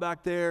spot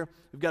back there.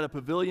 We've got a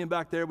pavilion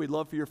back there we'd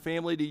love for your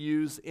family to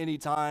use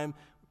anytime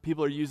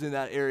people are using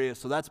that area.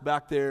 So that's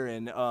back there,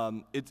 and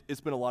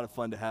it's been a lot of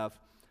fun to have.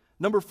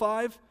 Number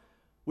 5,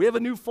 we have a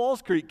new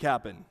Falls Creek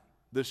cabin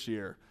this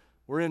year.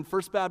 We're in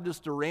First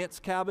Baptist Durant's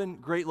cabin.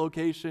 Great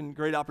location,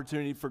 great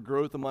opportunity for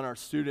growth among our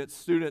students.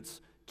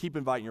 Students, keep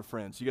inviting your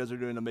friends. You guys are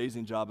doing an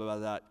amazing job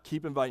about that.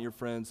 Keep inviting your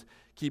friends.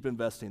 Keep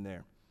investing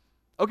there.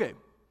 Okay,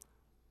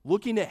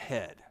 looking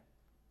ahead.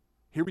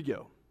 Here we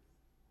go.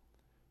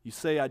 You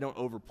say I don't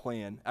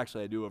overplan.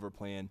 Actually, I do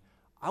overplan.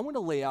 I want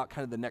to lay out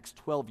kind of the next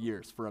 12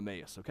 years for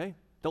Emmaus, okay?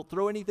 Don't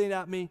throw anything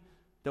at me.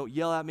 Don't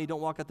yell at me. Don't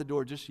walk out the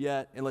door just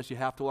yet, unless you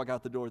have to walk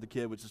out the door with the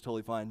kid, which is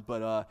totally fine.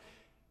 But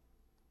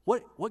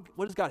what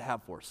does God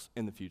have for us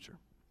in the future?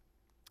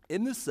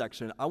 In this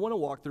section, I want to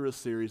walk through a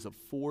series of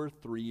 4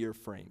 3-year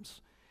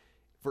frames.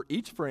 For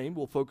each frame,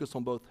 we'll focus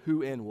on both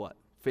who and what.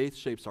 Faith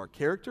shapes our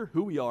character,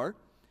 who we are,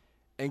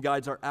 and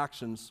guides our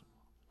actions,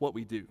 what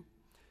we do.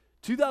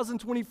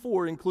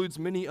 2024 includes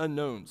many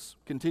unknowns: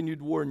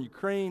 continued war in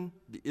Ukraine,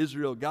 the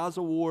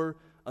Israel-Gaza war,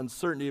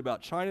 uncertainty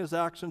about China's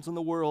actions in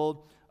the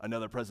world,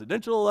 another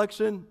presidential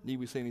election, need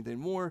we say anything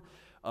more,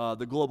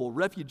 the global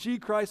refugee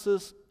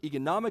crisis,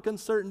 economic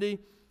uncertainty.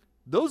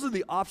 Those are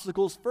the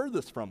obstacles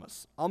furthest from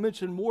us. I'll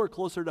mention more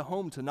closer to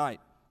home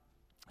tonight.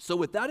 So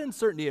with that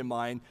uncertainty in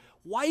mind,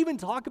 why even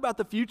talk about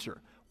the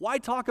future? Why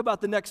talk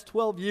about the next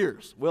 12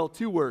 years? Well,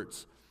 2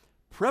 words: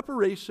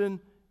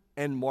 preparation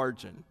and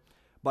margin.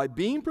 By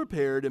being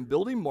prepared and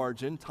building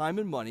margin, time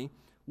and money,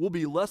 we'll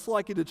be less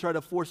likely to try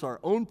to force our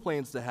own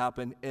plans to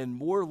happen and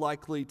more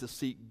likely to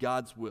seek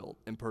God's will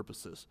and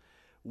purposes.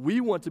 We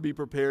want to be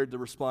prepared to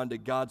respond to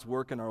God's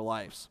work in our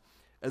lives.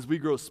 As we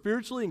grow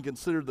spiritually and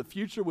consider the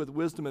future with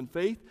wisdom and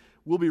faith,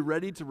 we'll be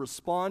ready to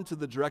respond to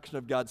the direction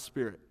of God's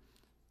Spirit.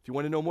 If you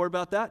want to know more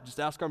about that, just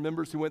ask our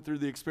members who went through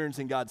the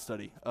Experiencing God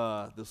study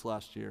this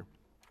last year.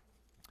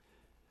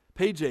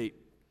 Page 8.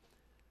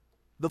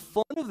 The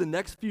fun of the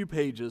next few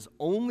pages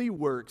only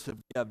works if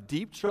you have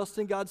deep trust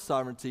in God's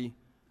sovereignty,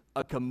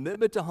 a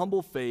commitment to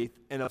humble faith,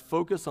 and a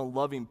focus on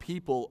loving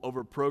people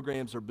over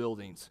programs or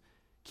buildings,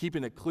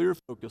 keeping a clear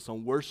focus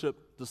on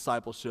worship,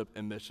 discipleship,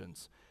 and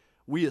missions.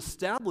 We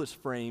establish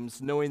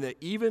frames knowing that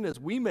even as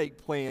we make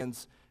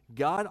plans,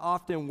 God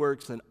often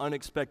works in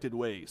unexpected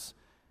ways.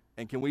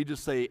 And can we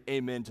just say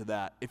amen to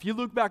that? If you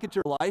look back at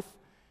your life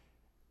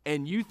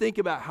and you think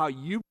about how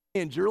you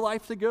planned your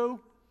life to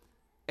go,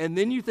 and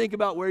then you think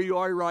about where you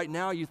are right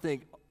now, you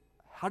think,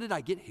 how did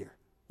I get here?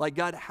 Like,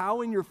 God,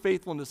 how in your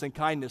faithfulness and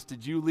kindness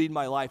did you lead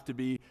my life to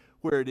be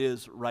where it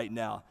is right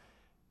now?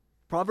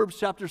 Proverbs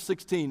chapter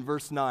 16,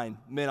 verse 9.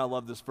 Man, I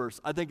love this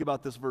verse. I think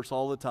about this verse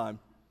all the time.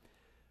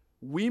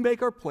 We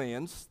make our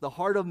plans. The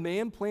heart of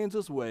man plans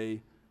his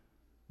way,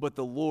 but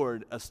the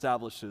Lord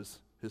establishes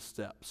his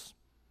steps.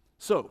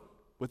 So,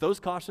 with those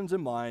cautions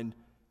in mind,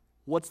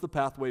 what's the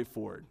pathway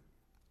forward?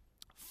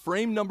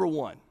 Frame number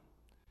one.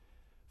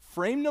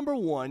 Frame number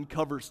one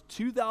covers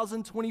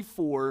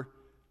 2024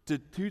 to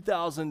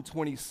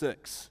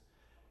 2026.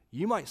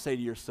 You might say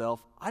to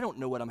yourself, I don't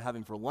know what I'm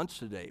having for lunch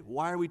today.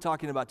 Why are we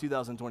talking about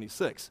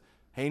 2026?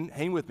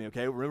 Hang with me,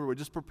 okay? Remember, we're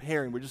just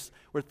preparing.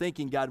 We're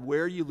thinking, God,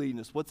 where are you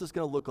leading us? What's this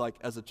going to look like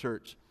as a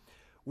church?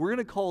 We're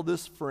going to call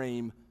this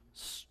frame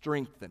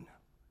strengthen,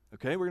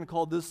 okay? We're going to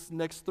call this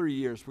next 3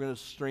 years, we're going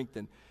to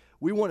strengthen.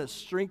 We want to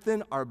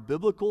strengthen our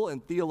biblical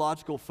and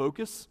theological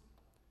focus.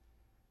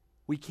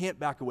 We can't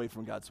back away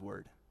from God's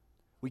word.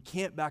 We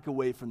can't back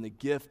away from the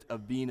gift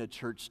of being a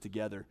church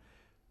together.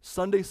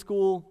 Sunday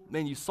school,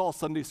 man, you saw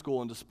Sunday school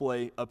on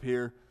display up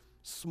here.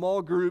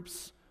 Small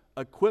groups,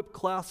 equip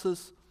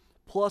classes,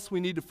 plus we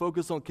need to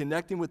focus on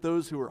connecting with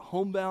those who are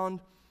homebound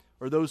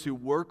or those who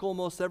work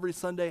almost every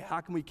Sunday. How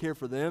can we care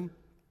for them?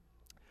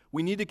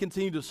 We need to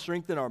continue to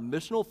strengthen our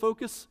missional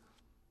focus.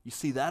 You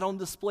see that on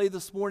display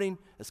this morning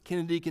as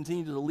Kennedy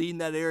continued to lead in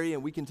that area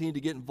and we continue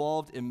to get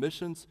involved in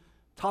missions.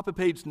 Top of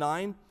page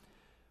 9,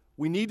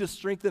 we need to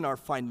strengthen our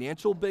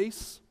financial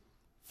base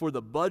for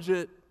the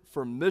budget,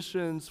 for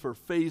missions, for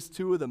phase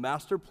 2 of the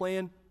master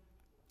plan.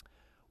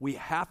 We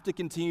have to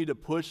continue to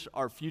push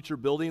our future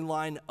building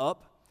line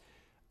up.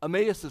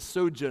 Emmaus is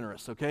so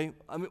generous, okay?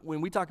 I mean,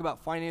 when we talk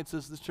about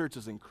finances, this church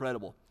is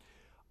incredible.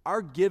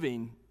 Our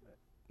giving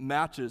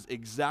matches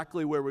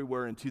exactly where we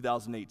were in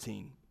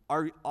 2018.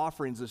 Our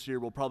offerings this year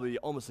will probably be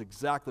almost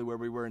exactly where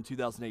we were in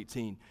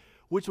 2018,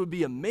 which would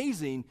be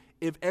amazing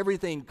if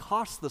everything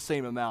costs the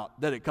same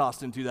amount that it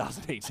cost in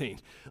 2018.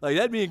 Like,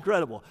 that'd be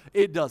incredible.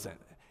 It doesn't.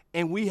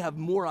 And we have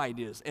more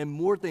ideas and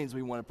more things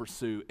we want to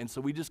pursue. And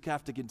so we just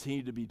have to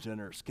continue to be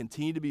generous,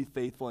 continue to be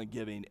faithful in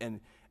giving. And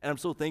I'm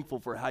so thankful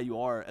for how you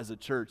are as a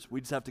church.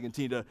 We just have to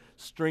continue to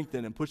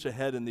strengthen and push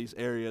ahead in these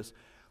areas.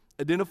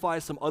 Identify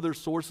some other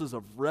sources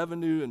of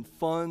revenue and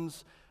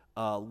funds,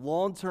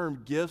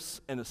 long-term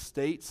gifts and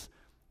estates.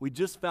 We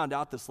just found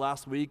out this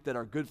last week that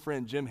our good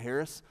friend Jim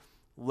Harris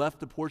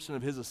left a portion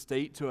of his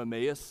estate to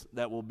Emmaus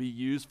that will be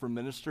used for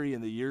ministry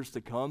in the years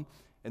to come.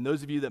 And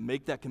those of you that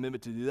make that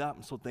commitment to do that,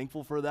 I'm so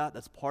thankful for that.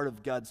 That's part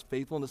of God's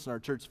faithfulness in our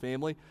church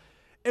family.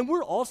 And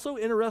we're also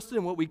interested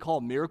in what we call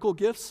miracle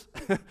gifts.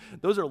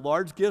 Those are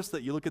large gifts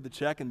that you look at the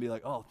check and be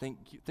like, oh,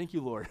 thank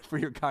you, Lord, for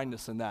your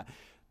kindness in that.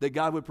 That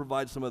God would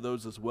provide some of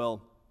those as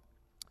well.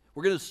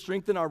 We're going to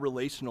strengthen our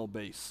relational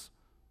base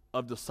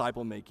of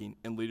disciple making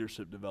and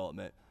leadership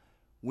development.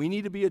 We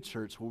need to be a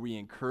church where we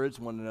encourage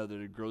one another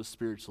to grow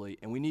spiritually,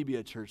 and we need to be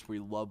a church where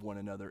we love one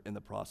another in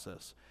the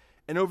process.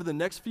 And over the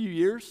next few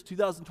years,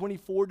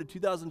 2024 to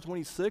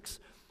 2026,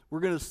 we're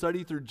going to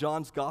study through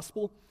John's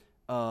gospel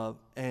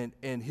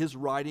and his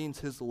writings,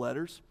 his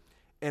letters.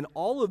 And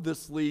all of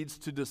this leads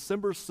to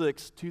December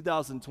 6,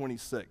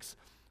 2026,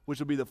 which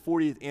will be the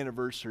 40th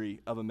anniversary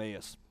of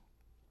Emmaus.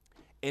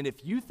 And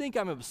if you think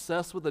I'm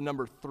obsessed with the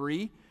number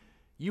 3,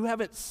 you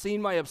haven't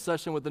seen my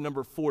obsession with the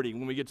number 40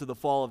 when we get to the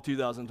fall of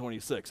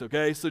 2026,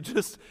 okay? So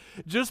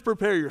just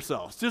prepare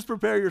yourselves. Just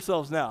prepare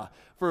yourselves now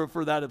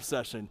for that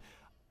obsession.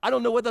 I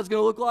don't know what that's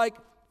going to look like.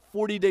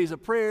 40 days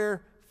of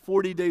prayer,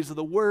 40 days of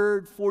the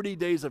word, 40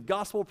 days of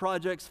gospel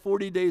projects,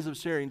 40 days of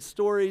sharing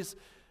stories.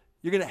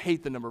 You're going to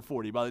hate the number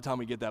 40 by the time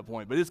we get that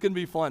point, but it's going to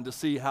be fun to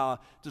see how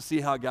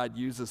God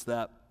uses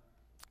that.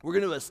 We're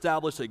going to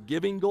establish a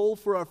giving goal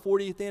for our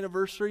 40th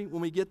anniversary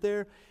when we get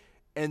there.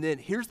 And then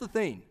here's the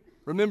thing.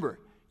 Remember,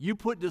 you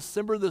put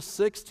December the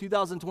 6th,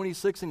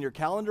 2026 in your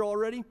calendar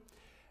already.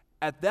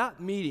 At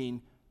that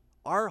meeting,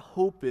 our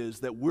hope is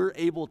that we're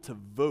able to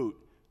vote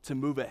to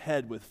move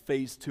ahead with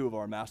phase 2 of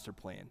our master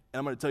plan. And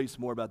I'm going to tell you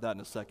some more about that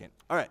in a second.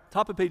 All right,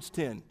 top of page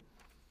 10.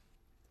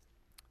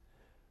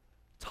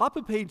 Top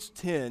of page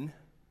 10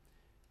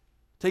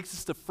 takes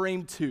us to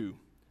frame 2,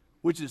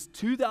 which is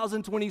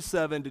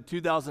 2027 to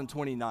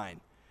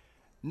 2029.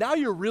 Now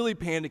you're really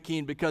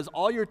panicking because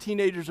all your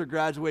teenagers are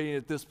graduating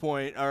at this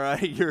point, all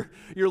right? Your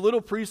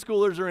little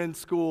preschoolers are in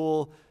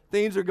school.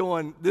 Things are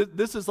going,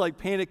 this is like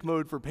panic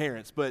mode for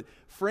parents. But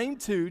frame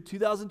 2,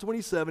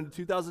 2027 to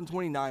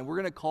 2029, we're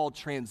going to call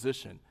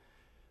transition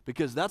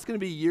because that's going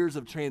to be years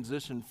of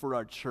transition for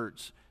our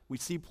church. We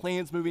see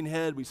plans moving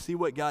ahead. We see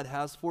what God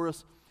has for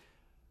us.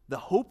 The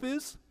hope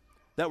is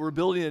that we're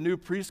building a new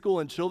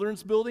preschool and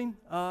children's building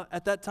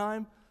at that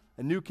time,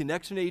 a new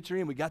connection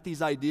atrium. We got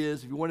these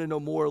ideas. If you want to know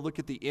more, look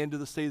at the end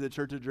of the State of the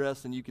Church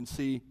address and you can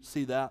see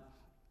that.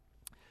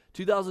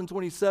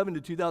 2027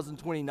 to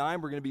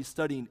 2029, we're going to be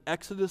studying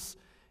Exodus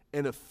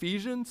and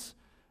Ephesians,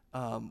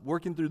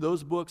 working through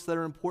those books that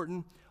are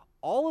important.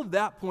 All of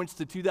that points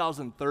to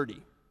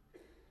 2030.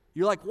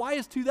 You're like, why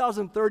is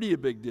 2030 a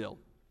big deal?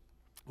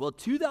 Well,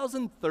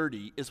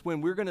 2030 is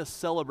when we're going to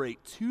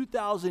celebrate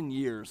 2,000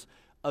 years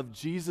of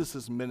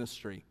Jesus'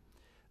 ministry.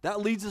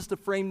 That leads us to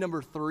frame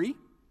number 3.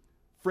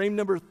 Frame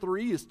number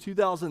 3 is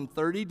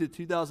 2030 to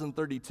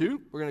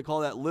 2032. We're going to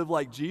call that Live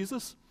Like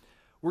Jesus.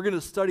 We're going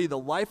to study the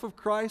life of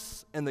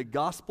Christ and the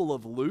Gospel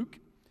of Luke.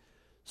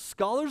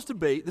 Scholars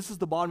debate, this is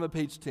the bottom of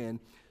page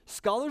 10,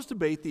 Scholars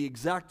debate the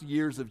exact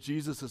years of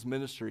Jesus'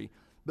 ministry,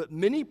 but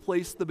many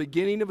place the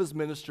beginning of his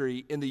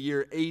ministry in the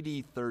year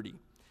AD 30.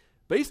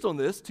 Based on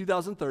this,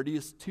 2030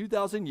 is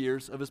 2,000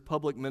 years of his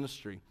public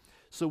ministry.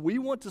 So we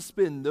want to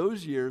spend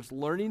those years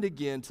learning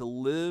again to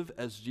live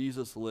as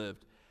Jesus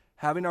lived,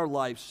 having our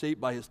lives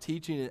shaped by his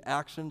teaching and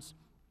actions,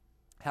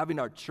 having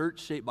our church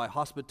shaped by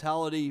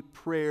hospitality,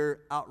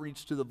 prayer,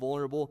 outreach to the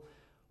vulnerable.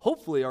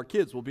 Hopefully our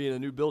kids will be in a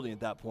new building at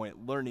that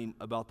point, learning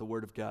about the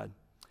Word of God.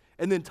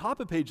 And then top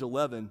of page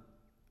 11,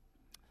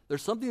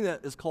 there's something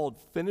that is called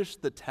Finish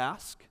the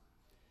Task.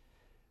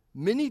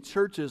 Many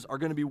churches are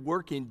going to be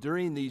working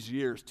during these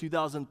years,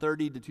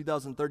 2030 to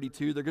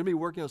 2032. They're going to be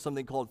working on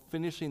something called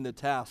Finishing the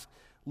Task,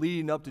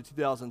 leading up to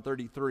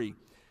 2033.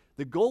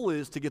 The goal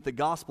is to get the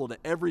gospel to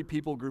every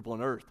people group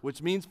on earth,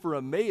 which means for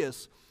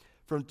Emmaus,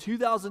 from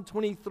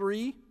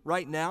 2023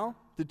 right now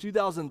to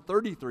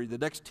 2033, the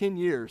next 10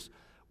 years,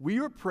 we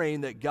are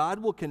praying that God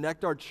will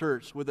connect our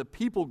church with a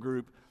people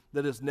group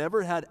that has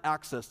never had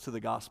access to the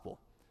gospel.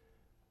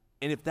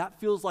 And if that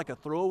feels like a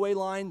throwaway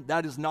line,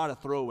 that is not a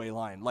throwaway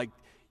line. Like,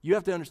 you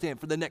have to understand,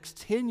 for the next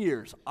 10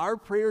 years, our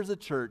prayer as a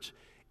church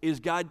is,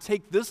 God,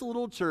 take this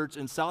little church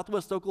in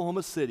Southwest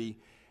Oklahoma City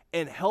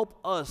and help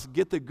us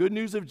get the good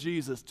news of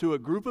Jesus to a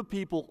group of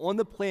people on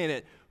the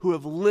planet who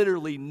have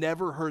literally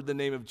never heard the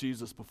name of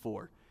Jesus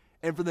before.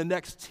 And for the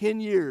next 10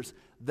 years,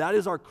 that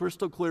is our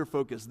crystal clear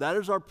focus. That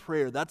is our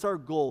prayer. That's our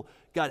goal.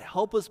 God,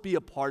 help us be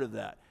a part of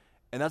that.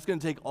 And that's going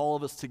to take all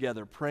of us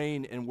together,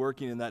 praying and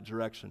working in that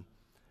direction.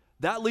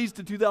 That leads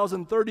to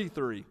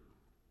 2033.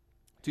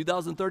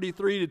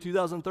 2033 to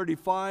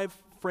 2035,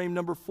 frame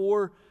number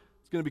 4,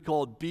 it's going to be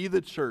called Be the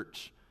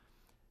Church.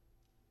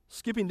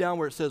 Skipping down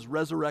where it says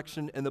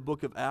resurrection in the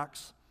book of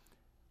Acts.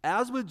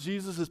 As with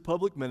Jesus'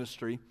 public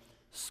ministry,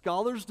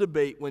 scholars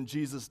debate when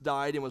Jesus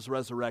died and was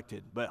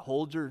resurrected. But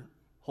hold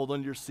on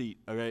to your seat,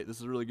 okay? This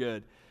is really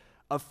good.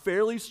 A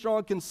fairly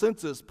strong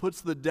consensus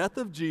puts the death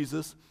of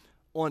Jesus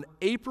on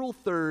April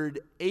 3rd,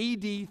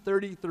 AD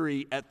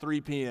 33 at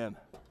 3 p.m.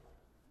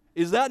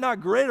 Is that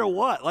not great or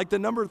what? Like, the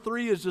number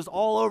 3 is just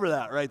all over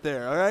that right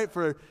there, all right?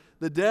 For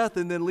the death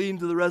and then leading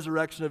to the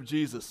resurrection of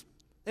Jesus.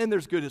 And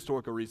there's good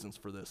historical reasons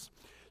for this.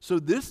 So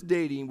this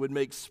dating would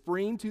make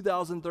spring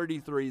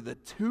 2033 the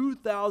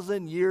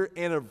 2,000-year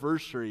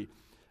anniversary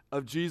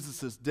of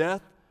Jesus'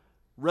 death,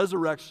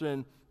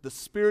 resurrection, the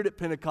Spirit at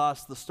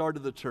Pentecost, the start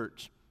of the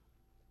church.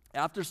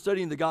 After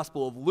studying the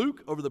Gospel of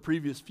Luke over the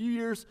previous few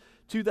years,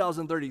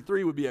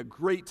 2033 would be a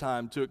great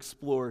time to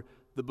explore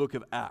the book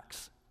of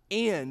Acts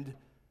and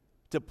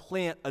to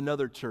plant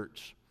another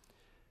church.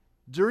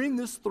 During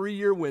this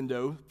 3-year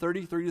window,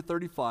 33 to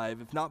 35,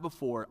 if not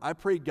before, I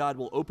pray God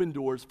will open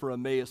doors for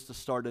Emmaus to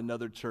start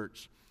another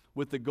church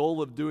with the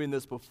goal of doing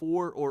this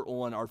before or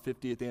on our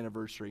 50th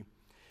anniversary.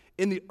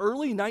 In the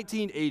early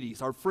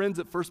 1980s, our friends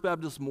at First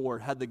Baptist Moore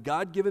had the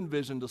God-given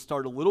vision to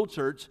start a little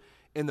church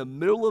in the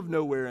middle of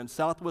nowhere in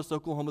Southwest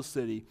Oklahoma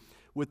City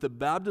with the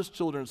Baptist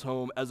Children's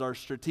Home as our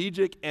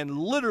strategic and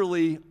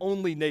literally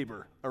only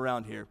neighbor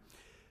around here.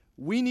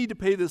 We need to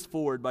pay this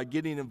forward by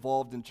getting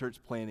involved in church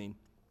planning.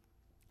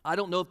 I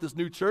don't know if this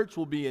new church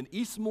will be in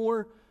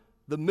Eastmoor,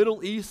 the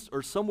Middle East,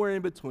 or somewhere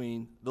in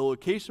between. The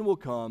location will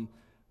come.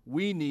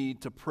 We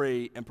need to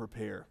pray and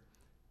prepare.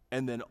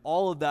 And then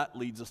all of that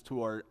leads us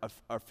to our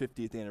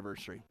 50th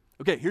anniversary.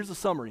 Okay, here's the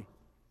summary.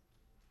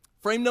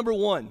 Frame number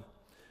 1,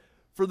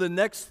 for the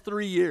next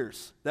 3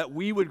 years, that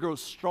we would grow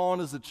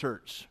strong as a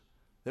church,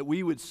 that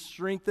we would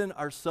strengthen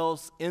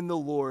ourselves in the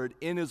Lord,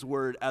 in His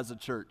Word as a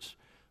church,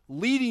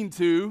 leading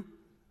to,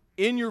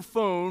 in your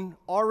phone,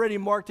 already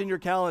marked in your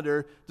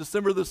calendar,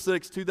 December the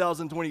 6th,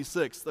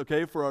 2026,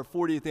 okay, for our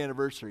 40th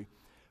anniversary.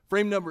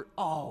 Frame number,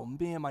 oh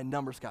man, my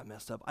numbers got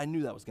messed up. I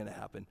knew that was going to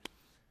happen.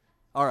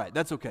 All right,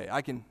 that's okay.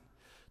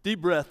 Deep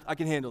breath, I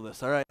can handle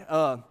this, all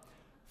right?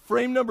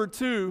 Frame number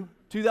 2,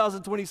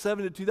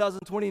 2027 to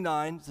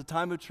 2029, is a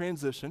time of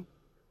transition.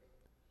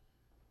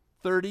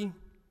 30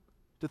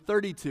 to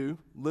 32,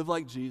 live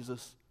like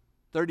Jesus.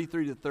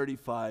 33 to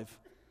 35,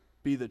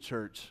 be the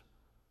church,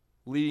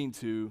 leading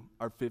to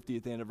our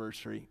 50th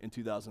anniversary in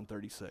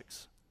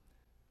 2036.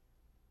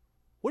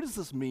 What does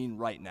this mean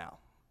right now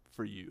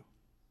for you,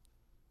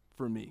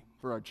 for me,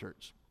 for our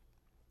church?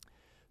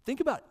 Think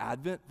about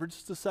Advent for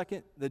just a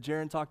second that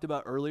Jaron talked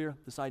about earlier,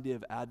 this idea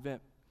of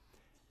Advent.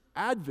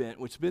 Advent,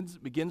 which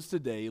begins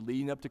today,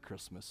 leading up to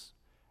Christmas.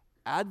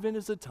 Advent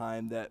is a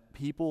time that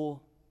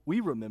we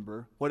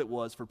remember what it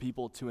was for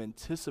people to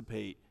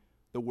anticipate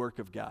the work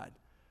of God,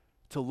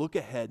 to look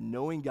ahead,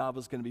 knowing God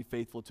was going to be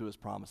faithful to His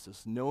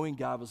promises, knowing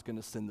God was going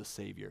to send the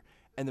Savior.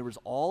 And there was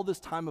all this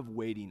time of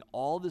waiting,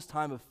 all this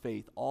time of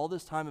faith, all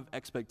this time of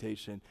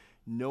expectation,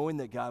 knowing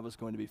that God was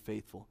going to be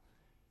faithful.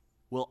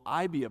 Will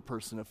I be a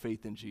person of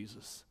faith in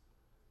Jesus,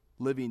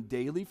 living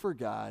daily for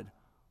God,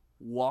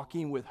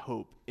 walking with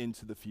hope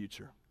into the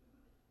future?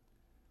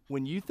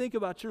 When you think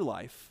about your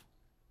life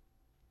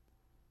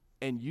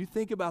and you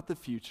think about the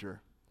future,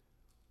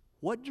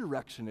 what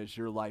direction is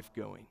your life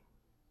going?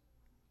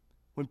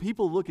 When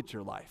people look at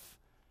your life,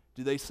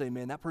 do they say,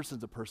 man, that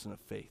person's a person of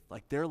faith?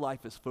 Like, their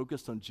life is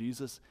focused on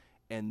Jesus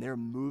and they're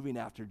moving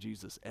after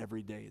Jesus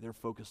every day. They're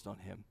focused on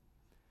him.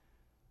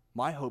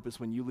 My hope is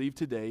when you leave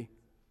today,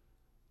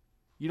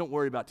 you don't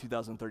worry about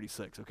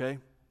 2036, okay?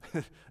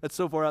 That's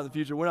so far out in the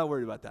future. We're not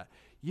worried about that.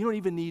 You don't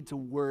even need to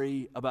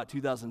worry about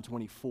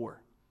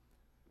 2024.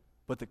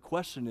 But the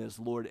question is,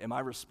 Lord, am I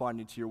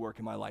responding to your work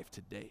in my life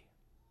today?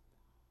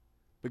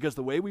 Because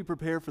the way we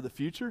prepare for the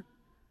future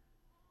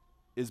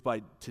is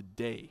by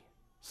today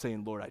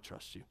saying, Lord, I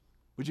trust you.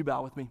 Would you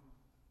bow with me?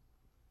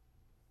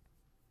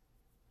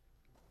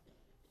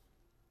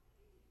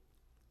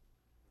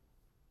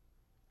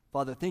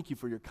 Father, thank you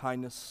for your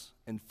kindness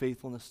and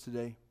faithfulness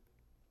today.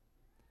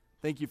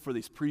 Thank you for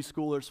these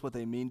preschoolers, what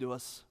they mean to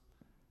us.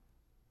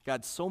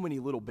 God, so many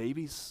little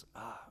babies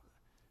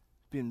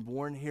being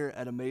born here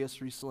at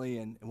Emmaus recently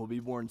and will be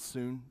born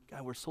soon.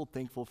 God, we're so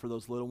thankful for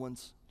those little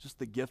ones, just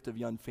the gift of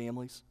young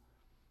families.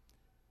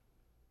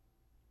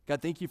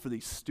 God, thank you for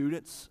these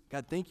students.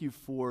 God, thank you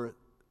for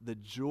the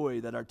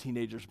joy that our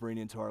teenagers bring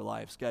into our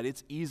lives. God,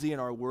 it's easy in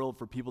our world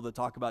for people to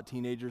talk about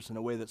teenagers in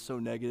a way that's so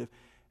negative.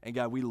 And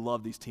God, we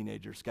love these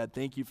teenagers. God,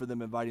 thank you for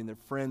them inviting their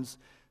friends.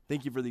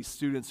 Thank you for these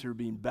students who are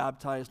being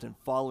baptized and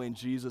following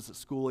Jesus at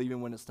school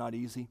even when it's not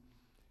easy.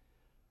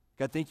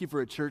 God, thank you for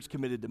a church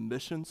committed to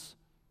missions.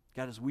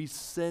 God, as we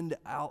send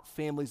out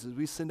families, as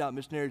we send out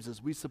missionaries,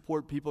 as we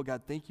support people,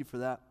 God, thank you for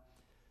that.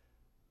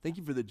 Thank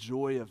you for the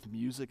joy of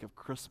music, of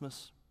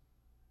Christmas.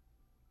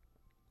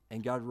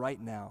 And God, right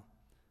now,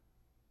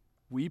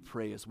 we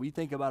pray as we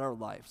think about our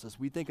lives, as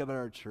we think about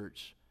our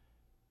church,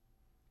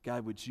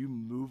 God, would you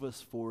move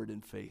us forward in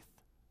faith?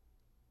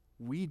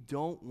 We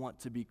don't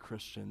want to be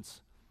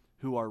Christians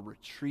who are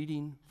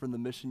retreating from the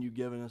mission you've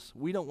given us.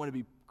 We don't want to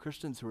be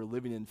Christians who are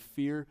living in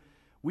fear.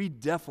 We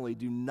definitely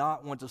do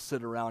not want to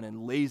sit around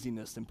in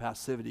laziness and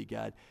passivity,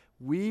 God.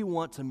 We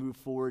want to move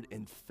forward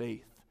in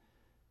faith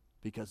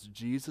because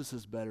Jesus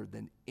is better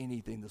than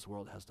anything this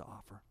world has to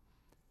offer.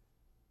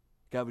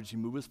 God, would you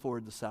move us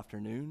forward this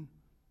afternoon,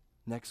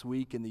 next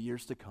week, and the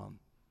years to come?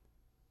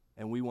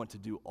 And we want to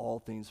do all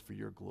things for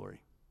your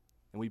glory.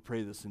 And we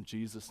pray this in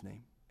Jesus'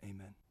 name.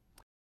 Amen.